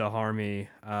talk to Harmy,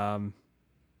 on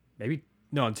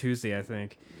Tuesday, I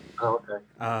think. Oh,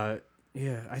 okay.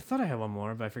 Yeah, I thought I had one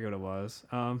more, but I forget what it was.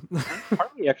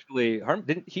 Harmy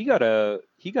didn't he got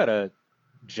a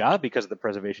job because of the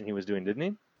preservation he was doing, didn't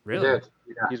he? Really? He did.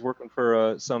 Yeah. He's working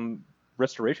for some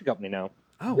restoration company now.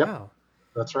 Oh, Yep. wow.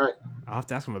 That's right. I'll have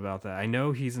to ask him about that. I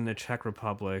know he's in the Czech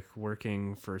Republic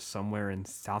working for somewhere in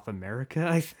South America,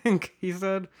 I think he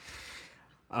said.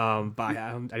 But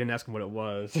I didn't ask him what it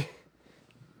was.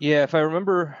 Yeah, if I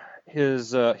remember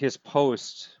his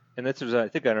post, and this was I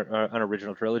think on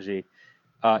Original Trilogy,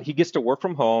 He gets to work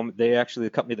from home.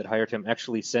 The company that hired him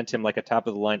actually sent him like a top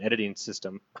of the line editing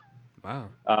system Wow.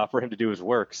 for him to do his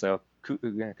work. So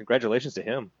congratulations to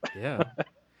him. Yeah.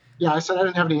 Yeah, I said I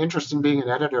didn't have any interest in being an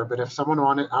editor, but if someone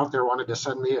out there wanted to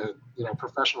send me a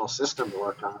professional system to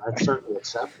work on, I'd certainly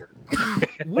accept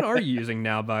it. What are you using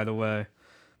now, by the way?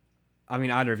 I mean,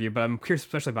 either of you, but I'm curious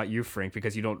especially about you, Frank,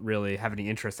 because you don't really have any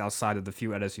interest outside of the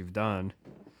few edits you've done.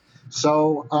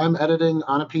 So I'm editing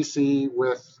on a PC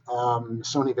with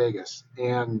Sony Vegas,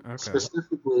 and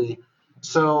specifically,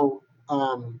 so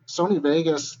Sony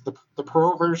Vegas, the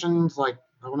Pro version's like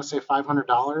I want to say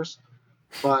 $500,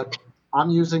 but I'm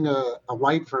using a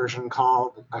light version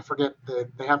called, I forget,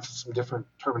 they have some different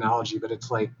terminology, but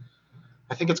it's like,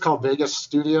 I think it's called Vegas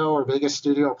Studio or Vegas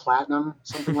Studio Platinum,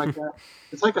 something like that.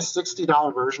 It's like a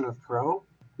 $60 version of Pro,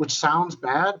 which sounds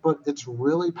bad, but it's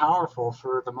really powerful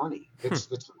for the money. It's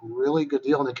a really good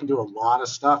deal, and it can do a lot of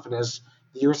stuff. And as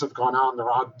the years have gone on, they're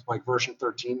on like version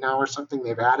 13 now or something.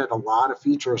 They've added a lot of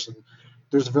features, and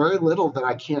there's very little that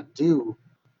I can't do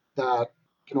that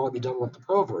can only be done with the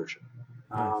Pro version.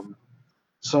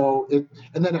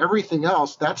 And then everything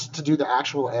else, that's to do the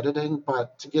actual editing,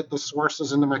 but to get the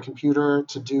sources into my computer,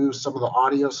 to do some of the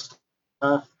audio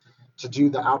stuff, to do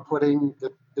the outputting,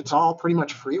 it's all pretty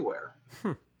much freeware.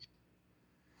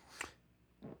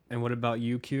 And what about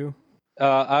you, Q?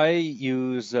 I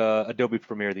use Adobe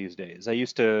Premiere these days. I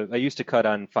used to cut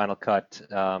on Final Cut,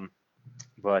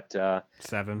 but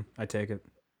 7, I take it.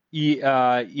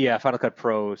 Yeah, Final Cut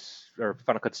Pro or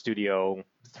Final Cut Studio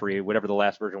 3, whatever the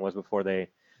last version was before they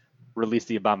released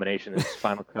the abomination, is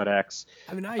Final Cut X.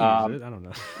 I mean, I use it. I don't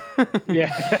know.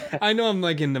 Yeah, I know I'm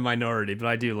like in the minority, but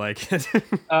I do like it.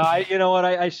 You know what?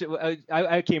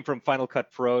 I came from Final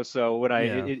Cut Pro, so when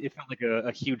it felt like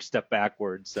a huge step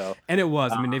backwards. So and it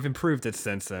was. I mean, they've improved it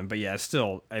since then, but yeah,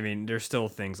 still. I mean, there's still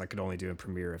things I could only do in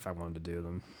Premiere if I wanted to do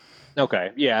them.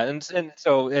 Okay, yeah, and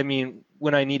so I mean,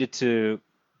 when I needed to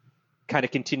kind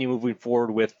of continue moving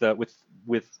forward with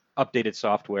updated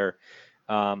software,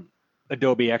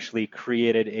 Adobe actually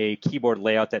created a keyboard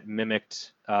layout that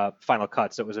mimicked Final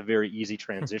Cut, so it was a very easy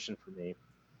transition for me,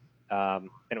 and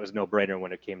it was no brainer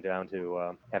when it came down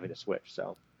to having to switch.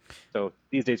 So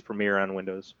these days, Premiere on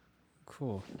Windows.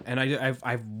 Cool. And I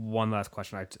have one last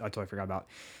question I totally forgot about.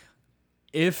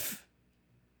 If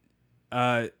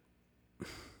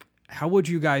how would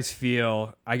you guys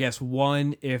feel, I guess,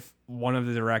 if one of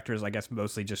the directors, I guess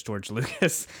mostly just George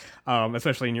Lucas,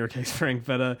 especially in your case, Frank,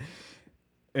 but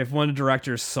if one of the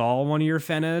directors saw one of your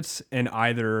fan edits and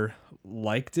either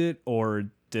liked it or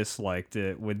disliked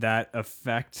it, would that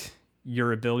affect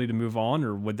your ability to move on,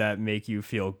 or would that make you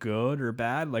feel good or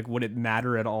bad? Like, would it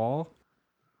matter at all?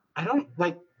 I don't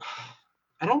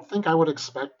think I would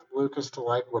expect Lucas to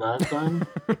like what I've done.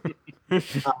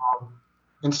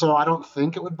 And so I don't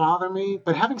think it would bother me.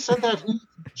 But having said that, he's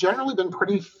generally been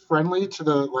pretty friendly to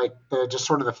the just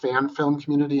sort of the fan film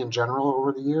community in general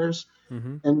over the years.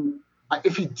 Mm-hmm. And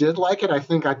if he did like it, I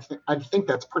think I'd think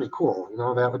that's pretty cool. You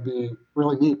know, that would be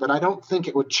really neat. But I don't think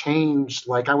it would change.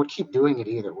 Like, I would keep doing it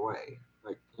either way.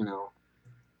 Like, you know,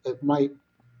 it might.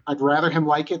 I'd rather him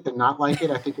like it than not like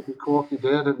it. I think it'd be cool if he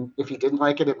did. And if he didn't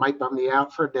like it, it might bum me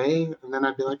out for a day. And then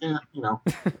I'd be like, you know,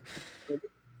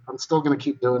 I'm still going to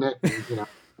keep doing it. And, you know,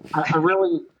 I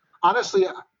really, honestly,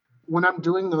 when I'm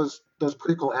doing those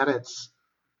prequel edits,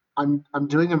 I'm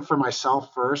doing them for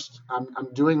myself first.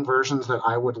 I'm doing versions that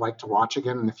I would like to watch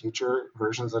again in the future,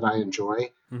 versions that I enjoy,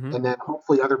 and then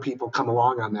hopefully other people come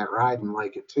along on that ride and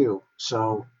like it too.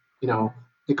 So, you know,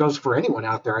 it goes for anyone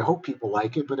out there. I hope people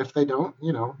like it, but if they don't,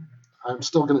 you know, I'm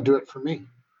still going to do it for me.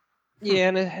 Yeah,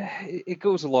 and it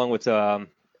goes along with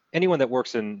anyone that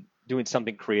works in doing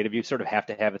something creative. You sort of have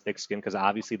to have a thick skin, because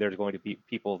obviously there's going to be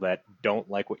people that don't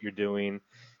like what you're doing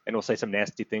and will say some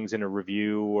nasty things in a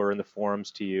review or in the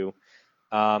forums to you.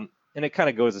 And it kind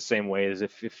of goes the same way as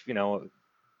if you know,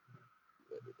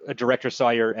 a director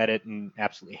saw your edit and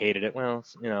absolutely hated it. Well,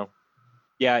 you know,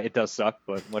 yeah, it does suck,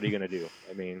 but what are you going to do?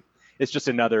 I mean, it's just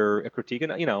another critique.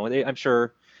 And, you know, I'm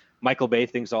sure Michael Bay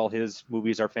thinks all his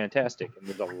movies are fantastic, and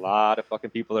there's a lot of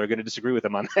fucking people that are going to disagree with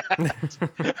him on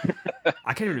that.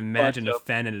 I can't even imagine a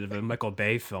fan edit of a Michael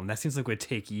Bay film. That seems like it would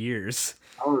take years.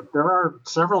 Oh, there are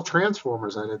several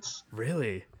Transformers edits.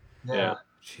 Really? Yeah.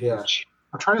 Jeez. Yeah.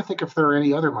 I'm trying to think if there are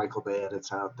any other Michael Bay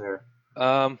edits out there.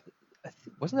 Wasn't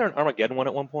there an Armageddon one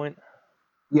at one point?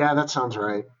 Yeah, that sounds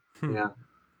right. Yeah.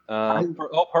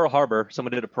 Pearl Harbor.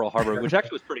 Someone did a Pearl Harbor, which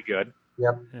actually was pretty good.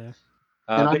 Yep. Yeah.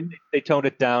 They toned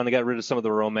it down. They got rid of some of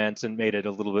the romance and made it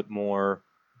a little bit more,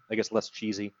 I guess, less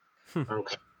cheesy.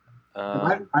 Okay.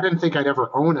 I didn't think I'd ever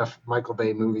own a Michael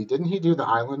Bay movie. Didn't he do The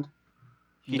Island?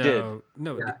 He did.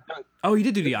 No. Yeah. Oh, he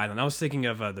did do the island. I was thinking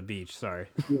of the beach. Sorry.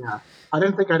 Yeah, I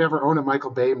didn't think I'd ever own a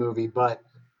Michael Bay movie, but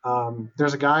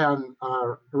there's a guy on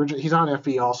he's on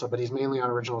FE also, but he's mainly on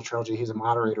Original Trilogy. He's a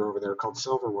moderator over there called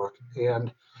Silverwook,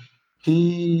 and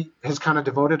he has kind of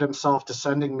devoted himself to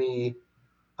sending me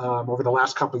over the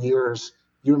last couple of years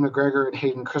Ewan McGregor and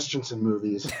Hayden Christensen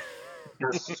movies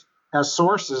as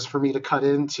sources for me to cut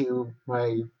into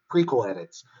my prequel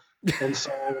edits. And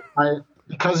so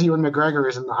because Ewan McGregor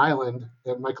is in The Island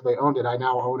and Michael Bay owned it, I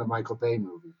now own a Michael Bay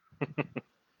movie.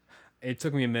 It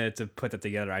took me a minute to put that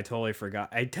together. I totally forgot.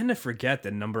 I tend to forget the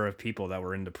number of people that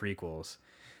were into prequels.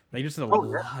 They just had a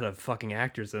lot of fucking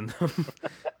actors in them.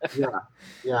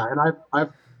 Yeah, and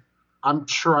I'm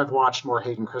sure I've watched more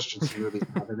Hayden Christensen movies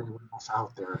than anyone else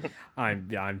out there. I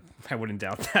wouldn't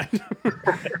doubt that.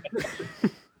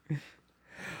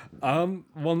 Well,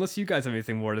 unless you guys have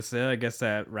anything more to say, I guess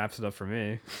that wraps it up for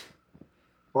me.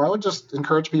 Well, I would just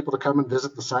encourage people to come and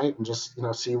visit the site and just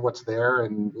see what's there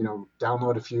and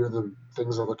download a few of the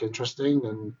things that look interesting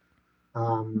and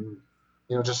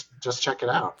just check it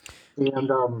out. And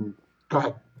go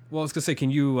ahead. Well, I was gonna say,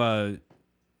 can you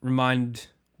remind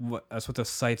us what the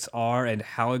sites are and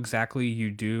how exactly you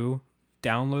do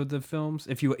download the films?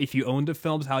 If you own the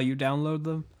films, how you download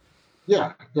them?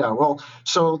 Yeah. Well,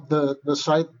 so the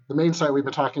main site we've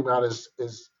been talking about is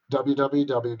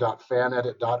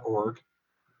www.fanedit.org.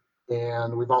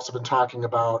 And we've also been talking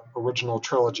about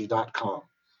originaltrilogy.com.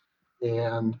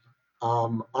 And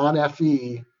on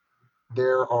FE,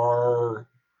 there are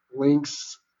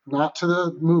links, not to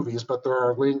the movies, but there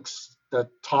are links that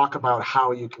talk about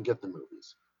how you can get the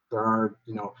movies. There are,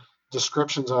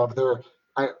 descriptions of there.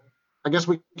 I guess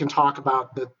we can talk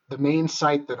about the main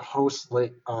site that hosts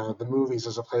the movies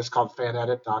is a place called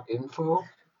fanedit.info.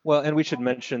 Well, and we should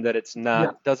mention that it's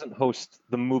not doesn't host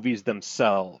the movies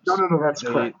themselves. No, that's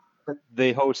correct.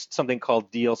 They host something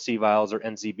called DLC files or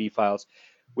NZB files,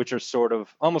 which are sort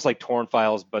of almost like torrent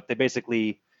files, but they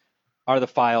basically are the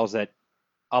files that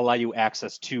allow you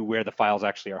access to where the files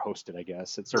actually are hosted, I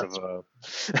guess. It's sort of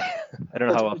I don't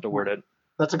know how else to word it.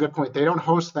 That's a good point. They don't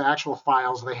host the actual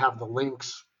files. They have the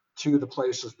links to the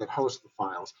places that host the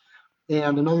files.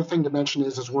 And another thing to mention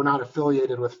is we're not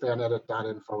affiliated with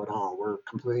fanedit.info at all. We're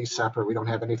completely separate. We don't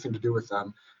have anything to do with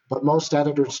them. But most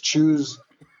editors choose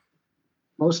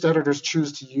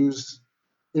to use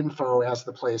info as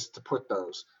the place to put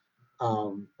those,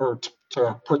 or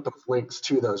to put the links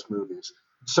to those movies.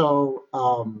 So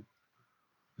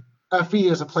FE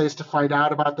is a place to find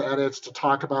out about the edits, to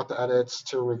talk about the edits,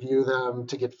 to review them,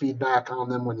 to get feedback on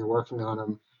them when you're working on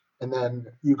them. And then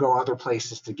you go other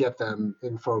places to get them,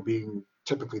 info being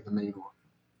typically the main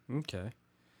one. Okay.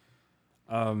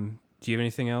 Do you have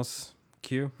anything else,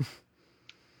 Q?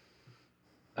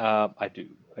 I do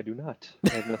not. I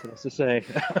have nothing else to say.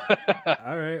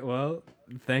 All right. Well,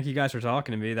 thank you guys for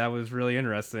talking to me. That was really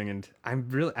interesting, and I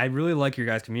really like your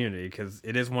guys' community because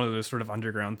it is one of those sort of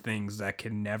underground things that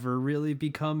can never really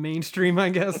become mainstream, I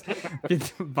guess,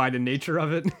 by the nature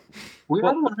of it.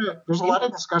 There's a lot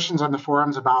of discussions on the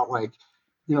forums about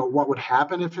what would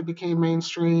happen if it became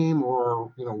mainstream,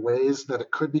 or ways that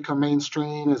it could become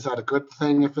mainstream. Is that a good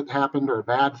thing if it happened, or a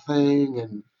bad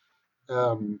thing?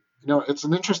 And it's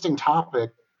an interesting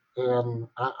topic, and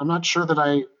I'm not sure that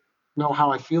I know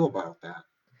how I feel about that.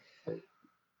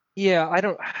 Yeah, I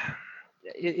don't.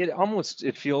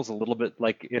 It feels a little bit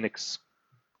like an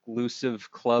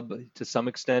exclusive club to some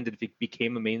extent. If it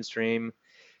became a mainstream,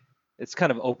 it's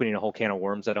kind of opening a whole can of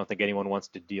worms. I don't think anyone wants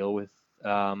to deal with.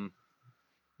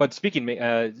 But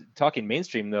talking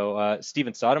mainstream though,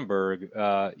 Steven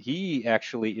Soderbergh, he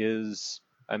actually is.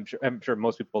 I'm sure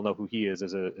most people know who he is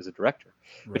as a director,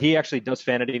 right. But he actually does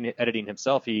fan editing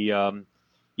himself. He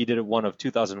did one of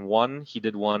 2001. He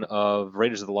did one of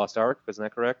Raiders of the Lost Ark. Isn't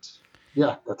that correct?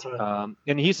 Yeah, that's right.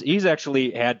 And he's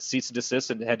actually had cease and desist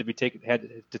and had to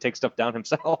take stuff down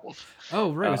himself.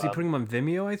 Oh right, was he putting them on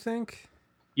Vimeo? I think.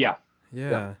 Yeah.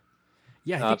 I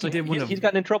think he did one. He's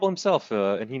gotten in trouble himself,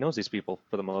 and he knows these people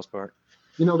for the most part.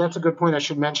 That's a good point. I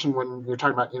should mention when you're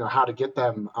talking about, how to get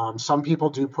them. Some people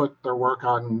do put their work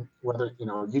on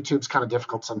YouTube's kind of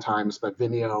difficult sometimes, but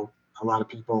Vimeo, a lot of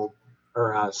people,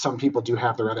 or some people do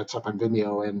have their edits up on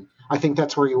Vimeo, and I think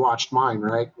that's where you watched mine,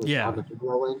 right? On the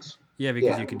Vimeo links. Yeah,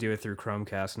 because you can do it through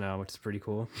Chromecast now, which is pretty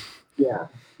cool. Yeah.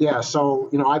 So,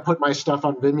 I put my stuff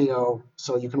on Vimeo,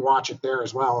 so you can watch it there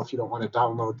as well if you don't want to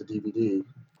download the DVD.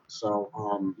 So,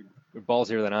 you're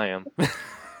ballsier than I am.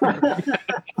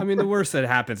 I mean, the worst that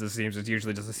happens, it seems, is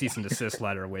usually just a cease and desist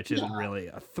letter, which isn't really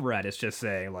a threat. It's just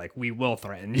saying, we will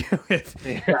threaten you if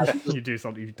you do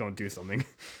something, you don't do something.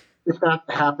 if that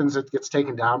happens, it gets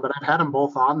taken down. But I've had them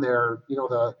both on there. You know,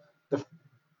 the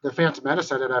the Phantom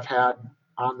Menace edit I've had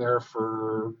on there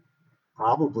for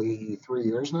probably 3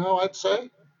 years now, I'd say.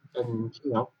 And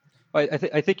you know,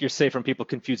 I think you're safe from people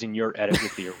confusing your edit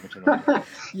with the original.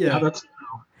 yeah, that's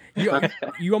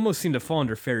You almost seem to fall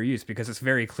under fair use because it's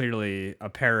very clearly a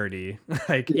parody.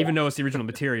 Like, even though it's the original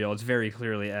material, it's very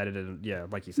clearly edited. Yeah,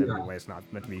 like you said, Yeah. anyway, it's not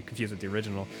meant to be confused with the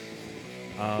original.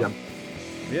 Yep.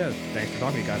 Yeah, thanks for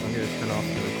talking to me, guys. I'm going to turn off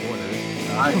the recorder.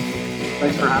 all right.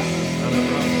 Thanks for having me. No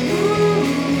problem.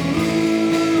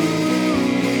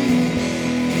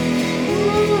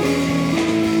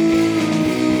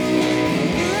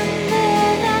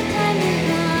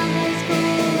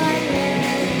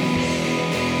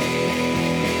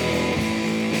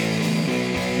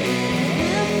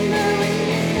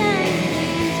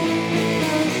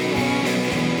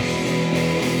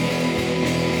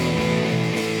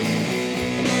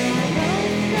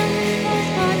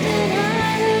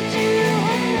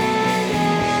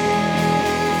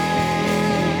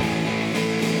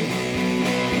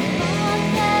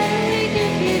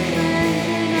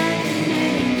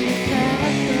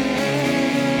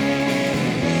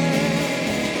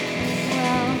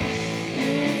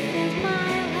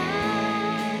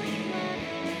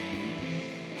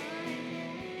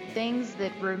 Things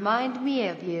that remind me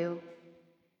of you.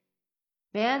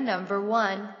 Man number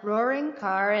 1, roaring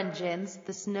car engines,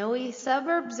 the snowy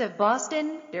suburbs of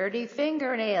Boston, dirty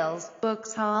fingernails,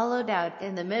 books hollowed out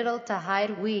in the middle to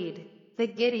hide weed, the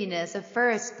giddiness of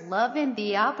first love in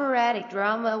the operatic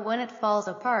drama when it falls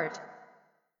apart.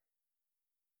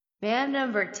 Man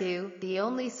number 2, the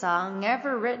only song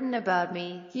ever written about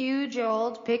me, huge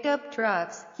old pickup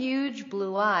trucks, huge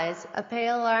blue eyes, a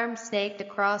pale arm snaked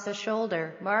across a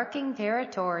shoulder, marking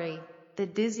territory. The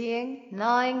dizzying,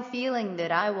 gnawing feeling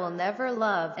that I will never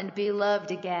love and be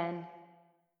loved again.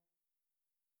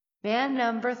 Man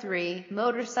number 3,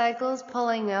 motorcycles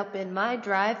pulling up in my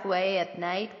driveway at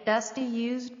night, dusty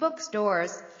used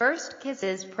bookstores, first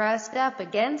kisses pressed up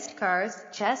against cars,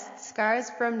 chest scars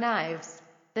from knives.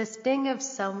 The sting of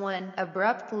someone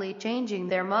abruptly changing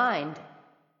their mind.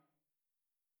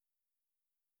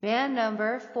 Man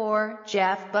number 4,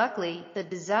 Jeff Buckley, the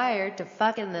desire to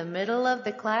fuck in the middle of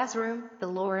the classroom, the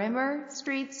Lorimer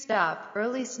Street stop,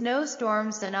 early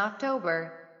snowstorms in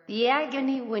October, the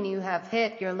agony when you have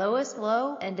hit your lowest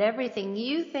low and everything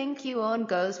you think you own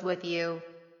goes with you.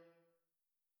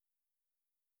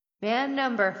 Man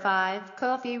number 5,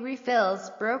 coffee refills,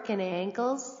 broken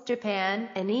ankles, Japan,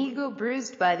 an ego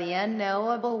bruised by the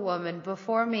unknowable woman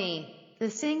before me, the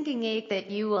sinking ache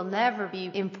that you will never be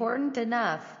important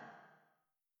enough.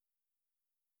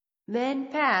 Men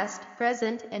past,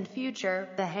 present, and future,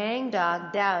 the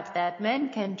hangdog doubt that men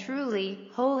can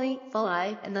truly, wholly,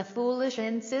 fly, and the foolish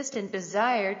insistent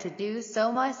desire to do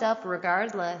so myself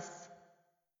regardless.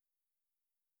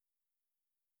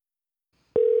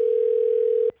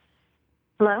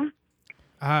 Hello?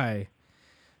 Hi.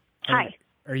 Hi.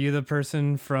 Are you the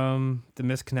person from the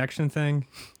misconnection thing?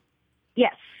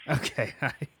 Yes. Okay,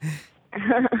 hi.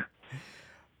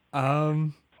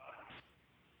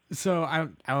 So I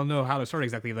don't know how to start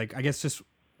exactly. Like, I guess just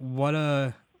what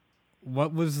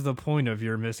was the point of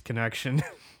your misconnection?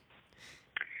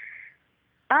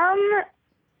 I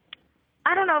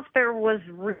don't know if there was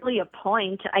really a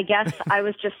point. I guess I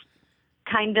was just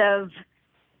kind of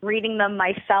reading them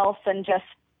myself and just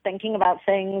thinking about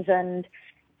things, and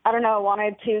I don't know, I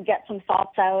wanted to get some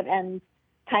thoughts out, and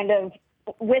kind of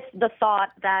with the thought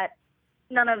that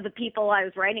none of the people I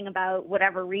was writing about would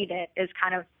ever read it is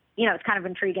kind of, it's kind of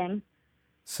intriguing.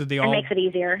 So It makes it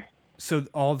easier. So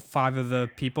all 5 of the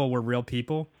people were real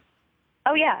people?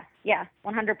 Oh yeah,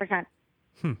 100%.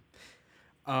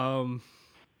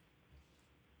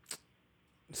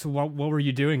 So what were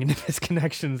you doing in the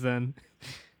misconnections then?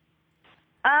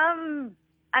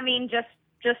 I mean,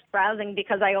 just browsing,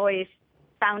 because I always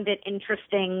found it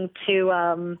interesting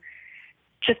to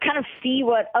just kind of see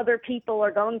what other people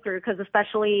are going through, because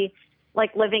especially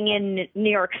like living in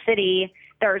New York City,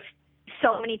 there's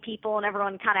so many people and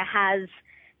everyone kind of has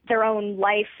their own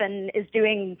life and is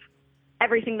doing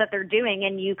everything that they're doing,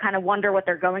 and you kind of wonder what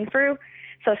they're going through.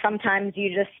 So sometimes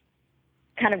you just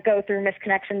kind of go through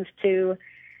misconnections to,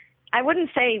 I wouldn't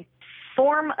say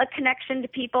form a connection to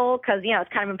people, because, it's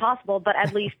kind of impossible, but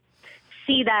at least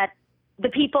see that the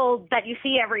people that you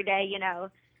see every day,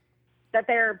 that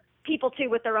they're people too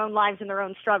with their own lives and their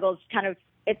own struggles.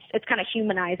 It's kind of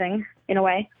humanizing in a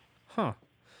way. Huh.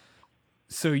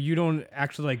 So you don't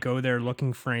actually go there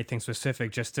looking for anything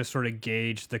specific, just to sort of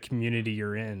gauge the community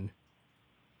you're in.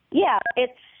 Yeah,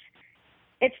 it's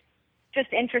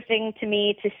just interesting to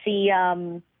me to see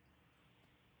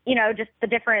just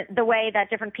the way that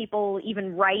different people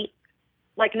even write,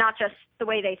 like not just the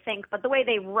way they think, but the way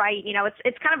they write.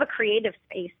 It's kind of a creative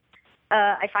space.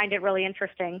 I find it really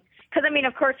interesting because, I mean,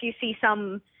 of course, you see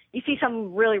some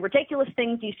really ridiculous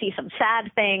things, you see some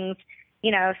sad things,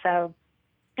 so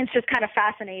it's just kind of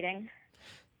fascinating.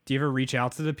 Do you ever reach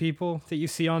out to the people that you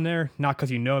see on there? Not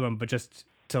because you know them, but just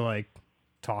to like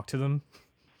talk to them?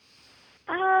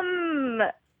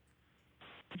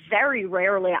 Very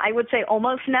rarely. I would say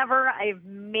almost never. I've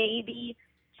maybe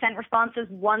sent responses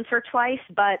once or twice,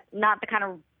 but not the kind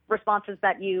of responses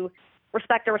that you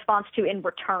respect a response to in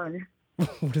return.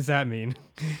 What does that mean?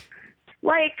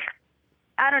 Like,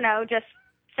 I don't know, just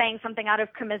saying something out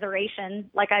of commiseration.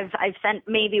 Like I've sent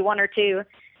maybe one or two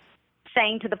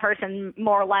saying to the person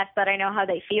more or less that I know how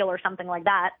they feel or something like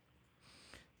that.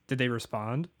 Did they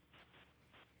respond?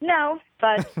 No,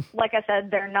 but like I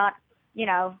said, they're not,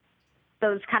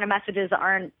 those kind of messages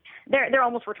aren't, they're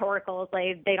almost rhetorical.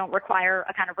 They don't require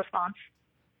a kind of response.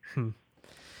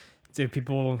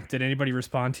 Did anybody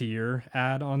respond to your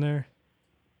ad on there?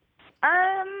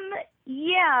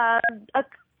 Yeah,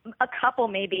 a couple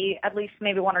maybe, at least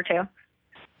maybe one or two.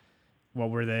 What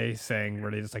were they saying?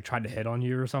 Were they just like trying to hit on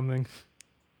you or something?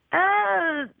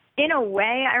 In a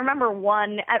way, I remember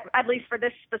one, at least for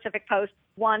this specific post,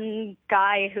 one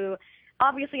guy who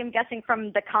obviously I'm guessing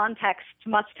from the context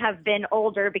must have been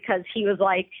older because he was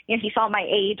like, he saw my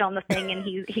age on the thing and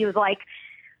he was like,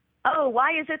 oh,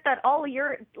 why is it that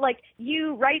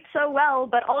you write so well,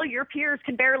 but all your peers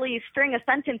can barely string a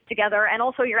sentence together and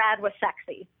also your ad was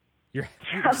sexy. You're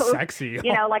so, sexy.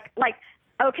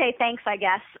 Okay, thanks, I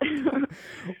guess.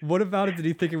 What about it? Did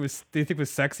you think it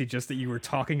was sexy just that you were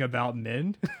talking about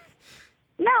men?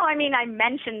 No, I mean, I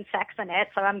mentioned sex in it,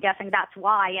 so I'm guessing that's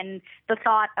why. And the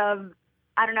thought of,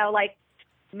 I don't know, like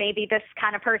maybe this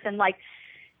kind of person, like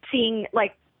seeing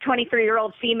like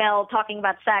 23-year-old female talking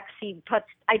about sex, he puts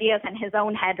ideas in his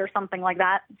own head or something like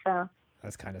that. So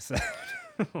that's kind of sad.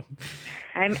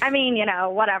 I mean,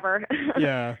 whatever.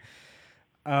 Yeah.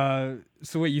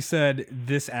 So what you said,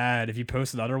 this ad, have you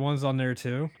posted other ones on there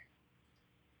too?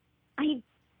 I'm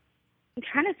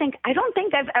trying to think. I don't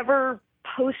think I've ever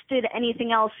posted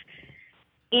anything else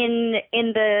in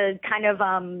the kind of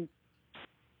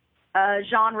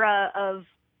genre of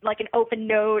like an open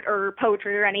note or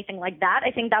poetry or anything like that. I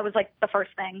think that was like the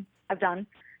first thing I've done.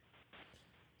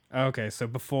 Okay, so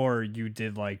before you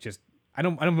did like just I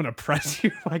don't want to press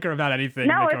you like or about anything.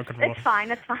 No, it's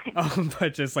fine. It's fine.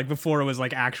 But just like before it was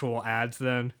like actual ads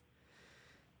then.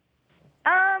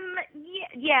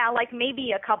 Yeah, like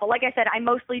maybe a couple. Like I said, I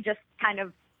mostly just kind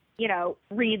of,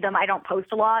 read them. I don't post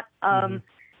a lot.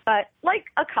 But like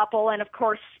a couple, and of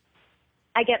course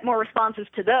I get more responses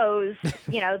to those,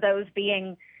 those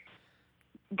being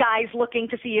guys looking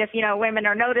to see if, women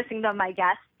are noticing them, I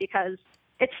guess, because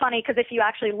it's funny because if you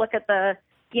actually look at the,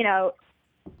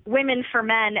 women for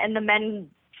men and the men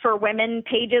for women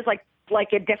pages, like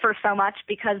it differs so much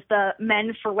because the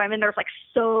men for women, there's like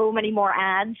so many more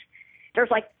ads. There's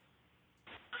like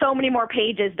so many more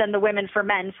pages than the women for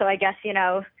men. So I guess,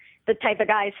 the type of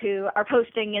guys who are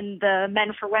posting in the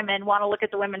men for women want to look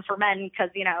at the women for men because,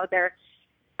 they're,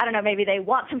 I don't know, maybe they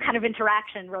want some kind of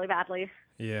interaction really badly.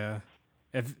 Yeah.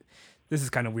 This is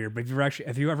kind of weird, but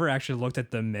have you ever actually looked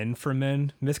at the men for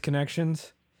men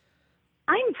misconnections?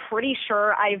 I'm pretty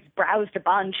sure I've browsed a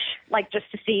bunch, like just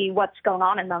to see what's going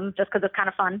on in them, just because it's kind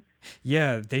of fun.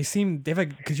 Yeah, they've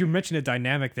like, because you mentioned a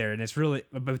dynamic there, and it's really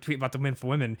about the men for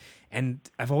women. And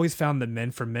I've always found the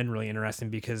men for men really interesting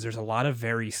because there's a lot of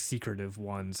very secretive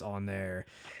ones on there.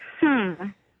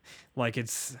 Like I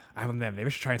don't know, maybe I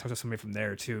should try and talk to somebody from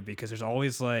there too, because there's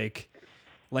always like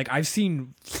I've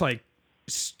seen like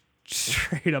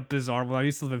straight up bizarre. When I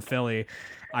used to live in Philly,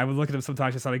 I would look at them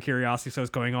sometimes just out of curiosity, so what's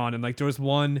going on. And like there was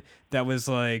one that was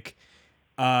like,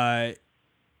 I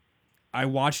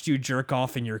watched you jerk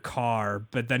off in your car,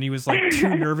 but then he was like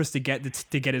too nervous to get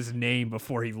his name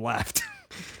before he left.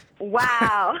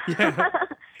 Wow. Yeah.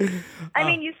 I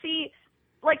mean, you see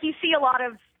a lot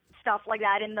of stuff like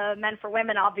that in the men for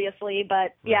women, obviously,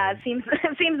 but yeah, it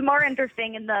seems more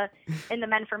interesting in the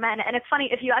men for men. And it's funny,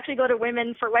 if you actually go to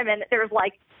women for women, there's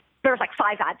like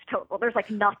 5 ads total. There's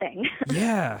like nothing.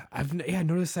 Yeah, I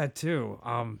noticed that too.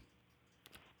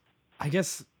 I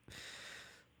guess,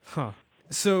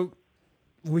 So,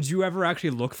 would you ever actually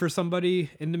look for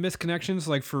somebody in the misconnections,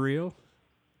 like for real?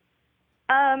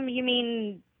 You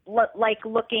mean like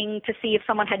looking to see if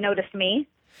someone had noticed me?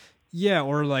 Yeah,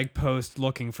 or like post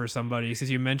looking for somebody,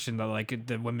 because you mentioned that like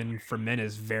the women for men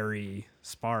is very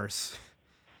sparse.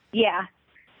 Yeah.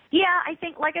 Yeah, I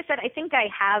think, like I said, I think I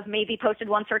have maybe posted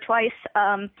once or twice,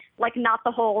 like not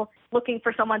the whole looking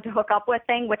for someone to hook up with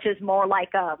thing, which is more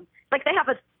like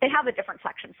they have a different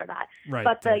section for that. Right.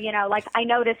 But like I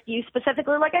noticed you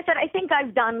specifically, like I said, I think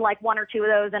I've done like one or two of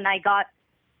those and I got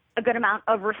a good amount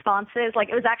of responses. Like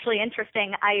it was actually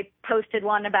interesting. I posted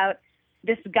one about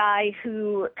this guy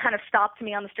who kind of stopped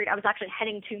me on the street. I was actually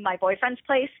heading to my boyfriend's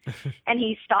place and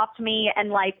he stopped me and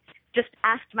like just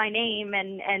asked my name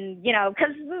and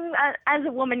because as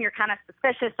a woman you're kind of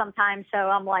suspicious sometimes, so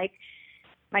I'm like,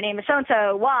 my name is so and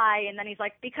so, why? And then he's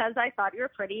like, because I thought you were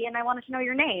pretty and I wanted to know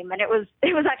your name. And it was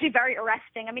actually very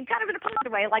arresting. I mean, kind of in a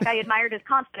positive way. Like I admired his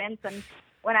confidence, and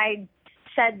when I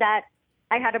said that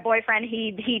I had a boyfriend,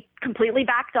 he completely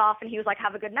backed off and he was like,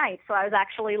 have a good night. So I was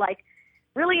actually like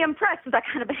really impressed with that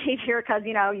kind of behavior because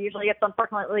usually it's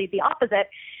unfortunately the opposite.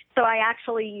 So I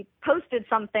actually posted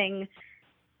something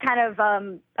kind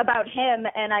of about him,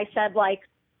 and I said like,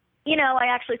 I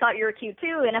actually thought you were cute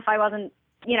too, and if I wasn't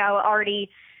already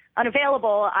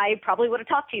unavailable, I probably would have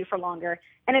talked to you for longer.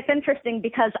 And it's interesting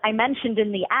because I mentioned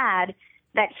in the ad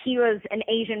that he was an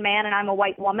Asian man and I'm a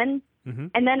white woman. Mm-hmm.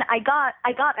 And then I got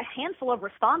a handful of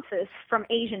responses from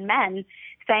Asian men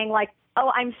saying like,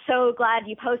 oh, I'm so glad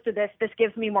you posted this. This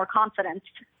gives me more confidence.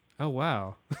 Oh,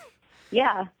 wow.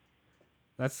 Yeah.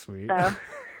 That's sweet. So,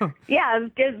 yeah,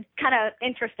 it was kind of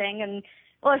interesting. And,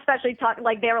 well, especially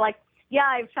they were like, yeah,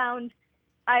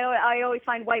 I always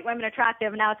find white women attractive,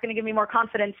 and now it's going to give me more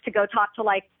confidence to go talk to,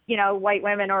 like, white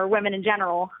women or women in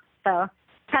general. So,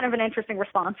 kind of an interesting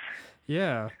response.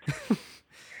 Yeah.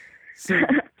 So,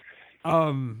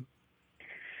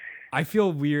 I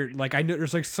feel weird. Like, I know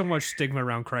there's, like, so much stigma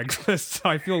around Craigslist, so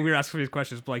I feel weird asking these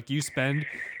questions. But, like, do you spend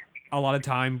a lot of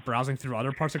time browsing through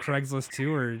other parts of Craigslist,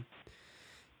 too, or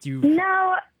do you...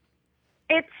 No,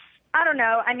 I don't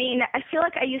know. I mean, I feel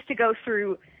like I used to go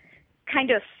through kind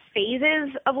of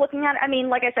phases of looking at it. I mean,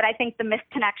 like I said, I think the missed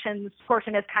connections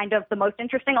portion is kind of the most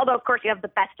interesting, although of course you have the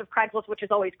best of Craigslist, which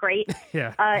is always great.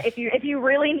 Yeah. If you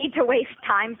really need to waste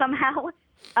time somehow,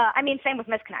 I mean, same with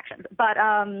missed connections, but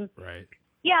Right.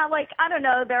 Yeah, like I don't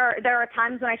know, there are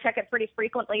times when I check it pretty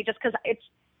frequently just because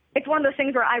it's one of those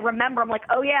things where I remember, I'm like,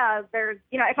 oh yeah, there's,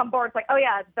 if I'm bored, it's like, oh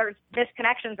yeah, there's missed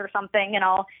connections or something, and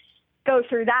I'll go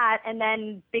through that, and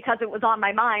then because it was on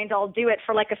my mind, I'll do it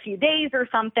for like a few days or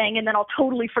something, and then I'll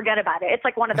totally forget about it. It's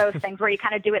like one of those things where you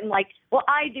kind of do it in like, well,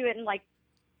 I do it in like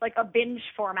a binge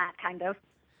format kind of.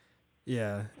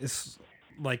 Yeah, it's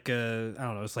like I don't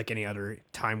know, it's like any other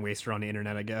time waster on the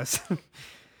internet, I guess.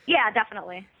 Yeah,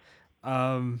 definitely.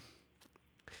 Do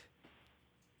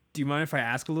you mind if I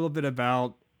ask a little bit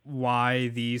about why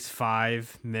these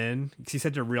 5 men? Because you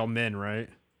said they're real men, right?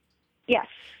 Yes.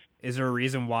 Is there a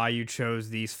reason why you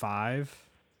chose these 5?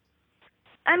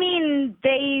 I mean,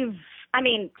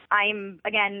 I'm,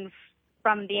 again,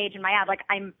 from the age in my ad, like,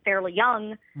 I'm fairly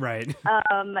young. Right.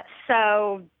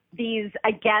 So these, I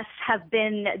guess, have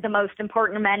been the most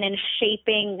important men in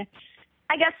shaping,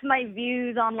 I guess, my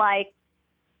views on, like,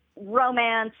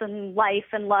 romance and life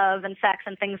and love and sex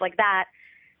and things like that.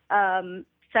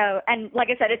 So, and like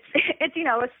I said, it's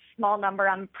a small number.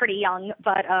 I'm pretty young,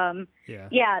 but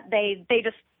yeah, they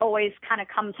just always kind of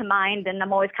come to mind, and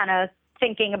I'm always kind of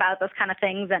thinking about those kind of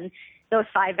things, and those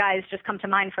 5 guys just come to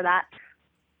mind for that.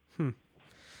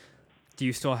 Do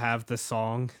you still have the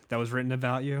song that was written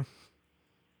about you?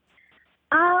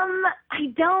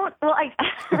 I don't. Well,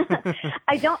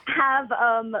 I don't have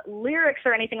lyrics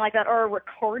or anything like that, or a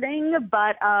recording,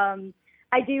 but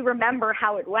I do remember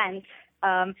how it went.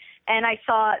 And I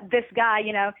saw this guy,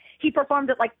 he performed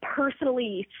it like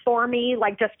personally for me,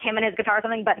 like just him and his guitar or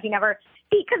something, but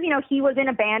because he was in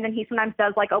a band and he sometimes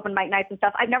does like open mic nights and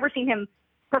stuff. I've never seen him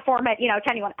perform it, to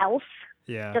anyone else.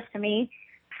 Yeah. Just to me.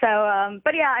 So,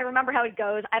 but yeah, I remember how it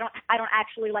goes. I don't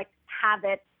actually like have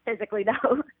it physically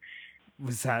though.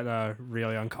 Was that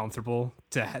really uncomfortable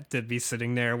to be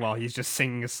sitting there while he's just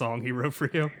singing a song he wrote for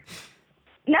you?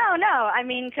 No. I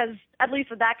mean, because at least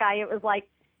with that guy, it was like,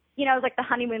 it was like the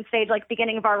honeymoon stage, like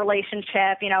beginning of our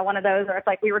relationship, one of those where it's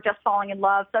like we were just falling in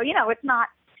love. So, it's not,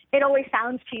 it always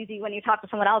sounds cheesy when you talk to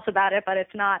someone else about it, but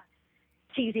it's not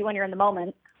cheesy when you're in the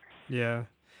moment. Yeah.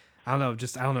 I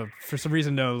don't know. For some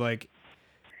reason, though, like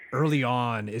early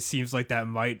on, it seems like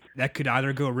that could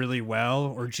either go really well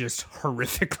or just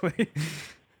horrifically.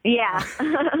 Yeah.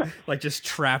 Like just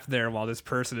trapped there while this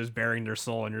person is bearing their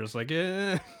soul, and you're just like,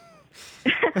 eh.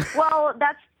 Well,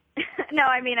 no,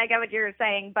 I mean, I get what you're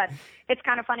saying, but it's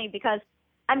kind of funny because,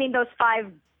 I mean, those 5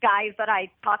 guys that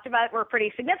I talked about were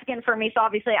pretty significant for me. So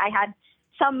obviously I had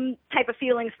some type of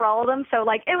feelings for all of them. So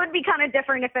like, it would be kind of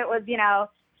different if it was,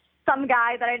 some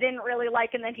guy that I didn't really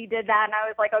like, and then he did that, and I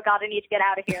was like, oh God, I need to get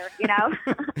out of here, you know?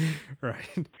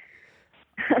 Right.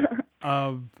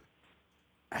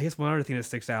 I guess one other thing that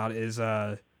sticks out is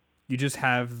you just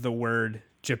have the word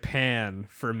Japan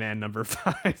for man number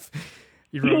 5.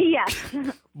 You wrote, Yes.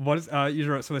 what is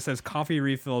you wrote? So it says coffee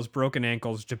refills, broken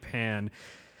ankles, Japan.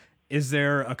 Is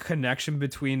there a connection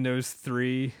between those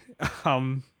 3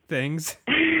 things?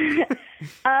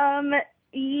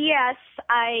 Yes,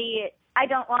 I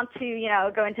don't want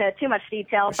to, go into too much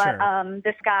detail, but Sure.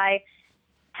 this guy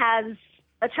has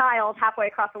a child halfway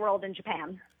across the world in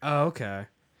Japan. Oh, okay.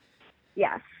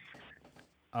 Yes.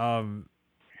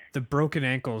 The broken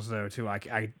ankles though too.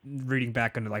 I reading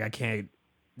back into I can't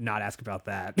not ask about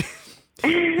that.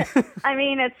 I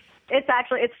mean, it's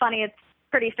funny. It's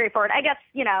pretty straightforward. I guess,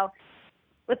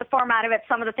 with the format of it,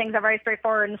 some of the things are very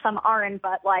straightforward and some aren't,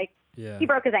 but Yeah. he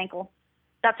broke his ankle.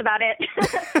 That's about it.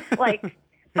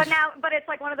 But it's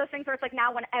like one of those things where it's like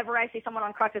now whenever I see someone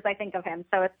on crutches, I think of him.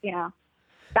 So it's,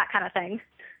 that kind of thing.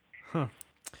 Huh.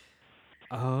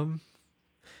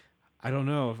 I don't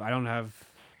know. I don't have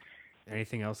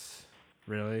anything else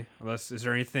really. Is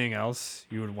there anything else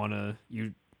you would want to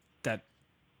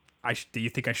do you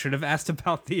think I should have asked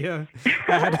about the ad?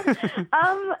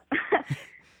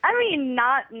 I mean,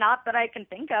 not that I can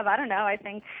think of. I don't know. I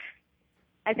think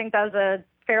that was a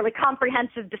fairly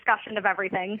comprehensive discussion of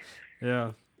everything.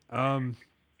 Yeah. I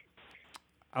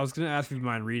was gonna ask if you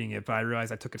mind reading it, but I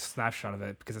realized I took a snapshot of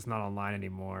it because it's not online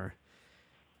anymore.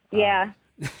 Yeah.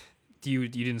 You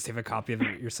didn't save a copy of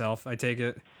it yourself, I take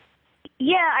it?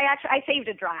 Yeah, I saved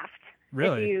a draft.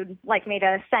 Really? If you'd like me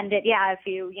to send it, yeah, if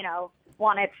you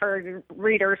want it for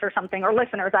readers or something, or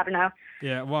listeners, I don't know.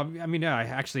 Yeah, well, I mean, yeah,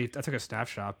 I took a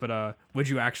snapshot, but would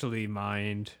you actually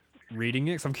mind reading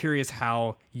it? 'Cause I'm curious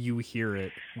how you hear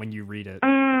it when you read it.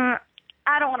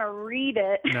 I don't want to read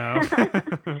it. No?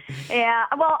 Yeah,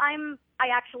 well,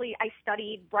 I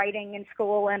studied writing in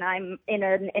school, and I'm in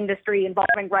an industry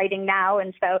involving writing now,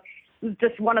 and so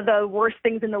just one of the worst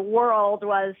things in the world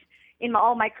was in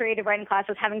all my creative writing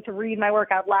classes, having to read my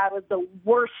work out loud was the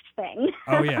worst thing.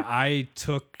 Oh yeah, I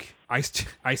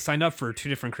signed up for 2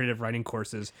 different creative writing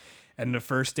courses, and the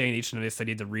first day in each of them they said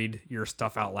you had to read your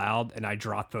stuff out loud, and I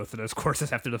dropped both of those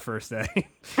courses after the first day.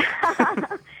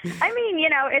 I mean,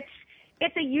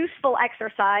 it's a useful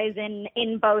exercise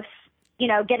in both,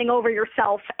 getting over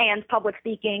yourself and public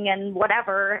speaking and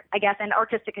whatever, I guess, and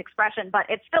artistic expression, but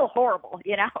it's still horrible,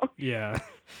 Yeah.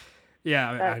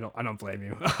 Yeah, I don't blame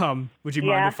you. Would you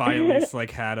mind if I at least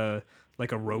had a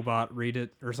robot read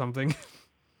it or something?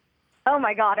 Oh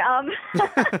my God.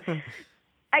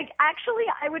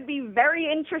 I would be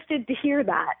very interested to hear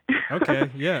that. Okay,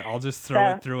 yeah, I'll just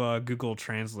throw it through Google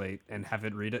Translate and have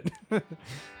it read it.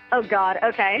 Oh God,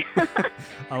 okay.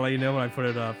 I'll let you know when I put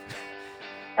it up.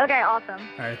 Okay, awesome.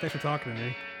 All right, thanks for talking to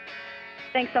me.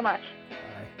 Thanks so much.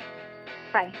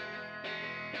 Bye. Bye.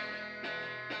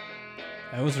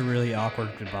 That was a really awkward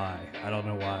goodbye. I don't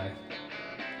know why.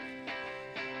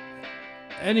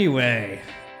 Anyway,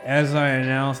 as I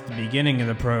announced at the beginning of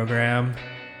the program,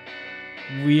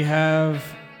 we have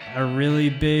a really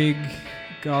big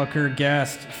Gawker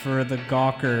guest for the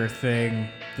Gawker thing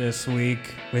this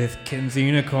week with Kinsey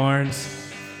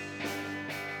Unicorns.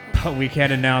 But we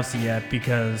can't announce it yet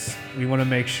because we want to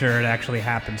make sure it actually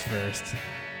happens first.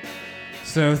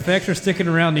 So thanks for sticking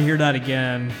around to hear that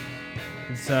again.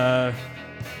 It's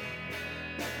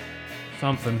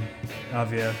something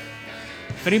of you.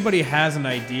 If anybody has an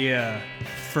idea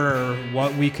for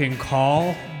what we can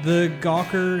call the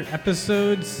Gawker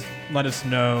episodes, let us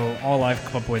know. All I've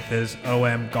come up with is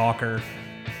OM Gawker.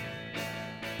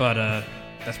 But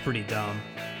that's pretty dumb.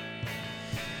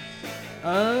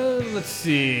 Let's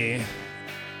see.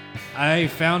 I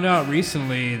found out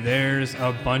recently there's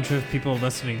a bunch of people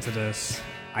listening to this.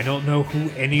 I don't know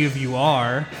who any of you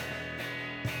are,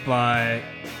 but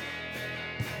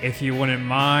if you wouldn't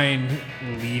mind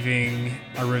leaving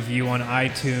a review on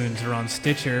iTunes or on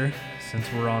Stitcher,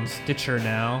 since we're on Stitcher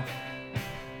now,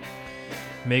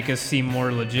 make us seem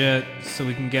more legit so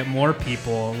we can get more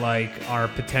people like our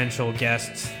potential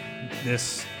guests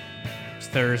this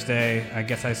Thursday. I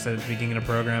guess I said at the beginning of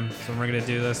the program, so we're going to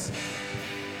do this.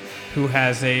 Who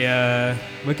has a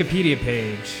Wikipedia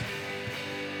page.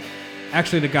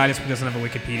 Actually, the guy this week doesn't have a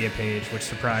Wikipedia page, which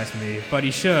surprised me, but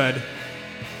he should.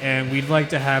 And we'd like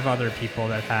to have other people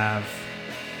that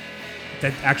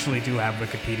actually do have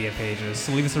Wikipedia pages.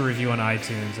 So leave us a review on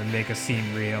iTunes and make us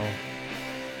seem real.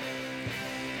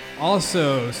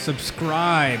 Also,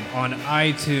 subscribe on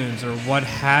iTunes or what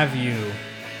have you.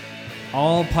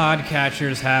 All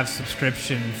podcatchers have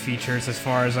subscription features as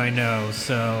far as I know,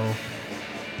 so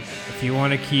if if you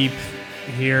want to keep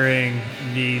hearing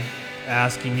me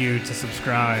asking you to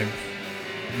subscribe,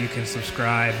 you can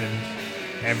subscribe,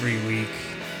 and every week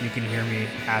you can hear me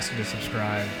ask you to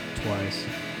subscribe twice.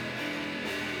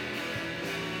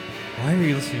 Why are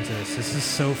you listening to this? This is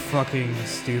so fucking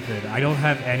stupid. I don't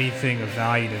have anything of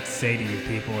value to say to you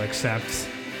people except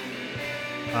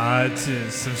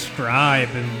to subscribe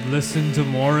and listen to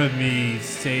more of me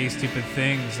say stupid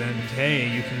things. And hey,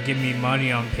 you can give me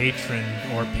money on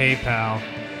Patreon or PayPal.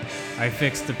 I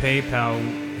fixed the PayPal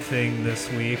thing this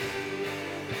week.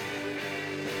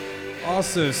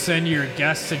 Also, send your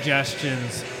guest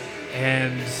suggestions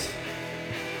and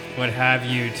what have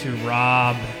you to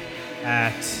Rob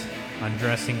at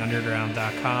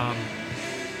undressingunderground.com,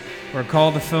 or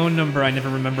call the phone number I never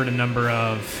remembered a number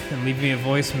of and leave me a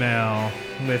voicemail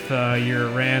with your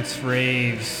rants,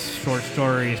 raves, short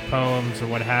stories, poems, or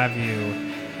what have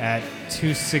you at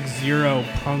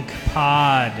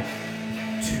 260-PUNK-POD.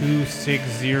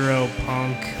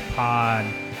 260-PUNK-POD.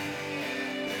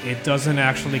 It doesn't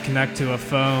actually connect to a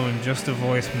phone, just a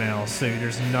voicemail, so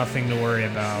there's nothing to worry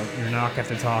about. You're not going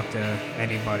to talk to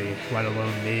anybody, let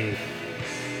alone me.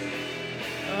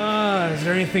 Is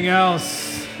there anything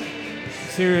else?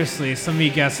 Seriously, some of you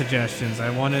guest suggestions.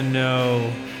 I want to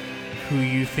know who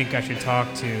you think I should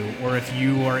talk to, or if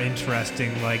you are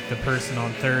interesting, like the person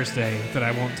on Thursday that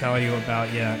I won't tell you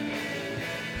about yet,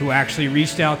 who actually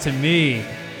reached out to me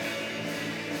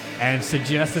and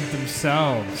suggested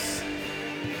themselves.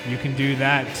 You can do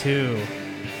that too.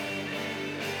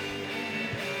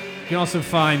 You can also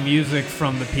find music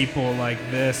from the people like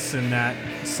this and that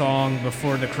song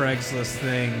before the Craigslist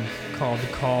thing called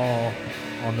Call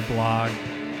on the blog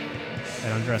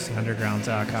at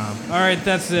undressingunderground.com. All right,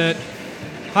 that's it.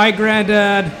 Hi,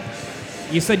 Granddad.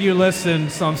 You said you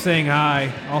listened, so I'm saying hi.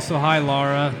 Also, hi,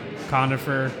 Laura,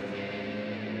 Conifer.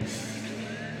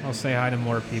 I'll say hi to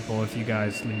more people if you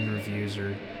guys leave reviews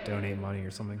or donate money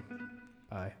or something.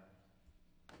 Bye.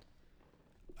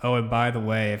 Oh, and by the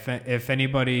way, if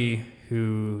anybody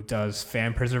who does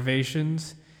fan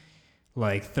preservations,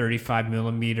 like 35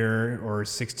 millimeter or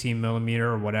 16 millimeter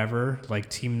or whatever, like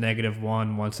Team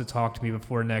 -1 wants to talk to me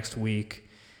before next week,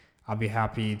 I'll be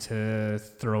happy to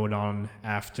throw it on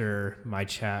after my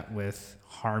chat with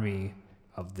Harmy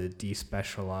of the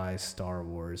Despecialized Star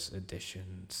Wars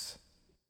editions.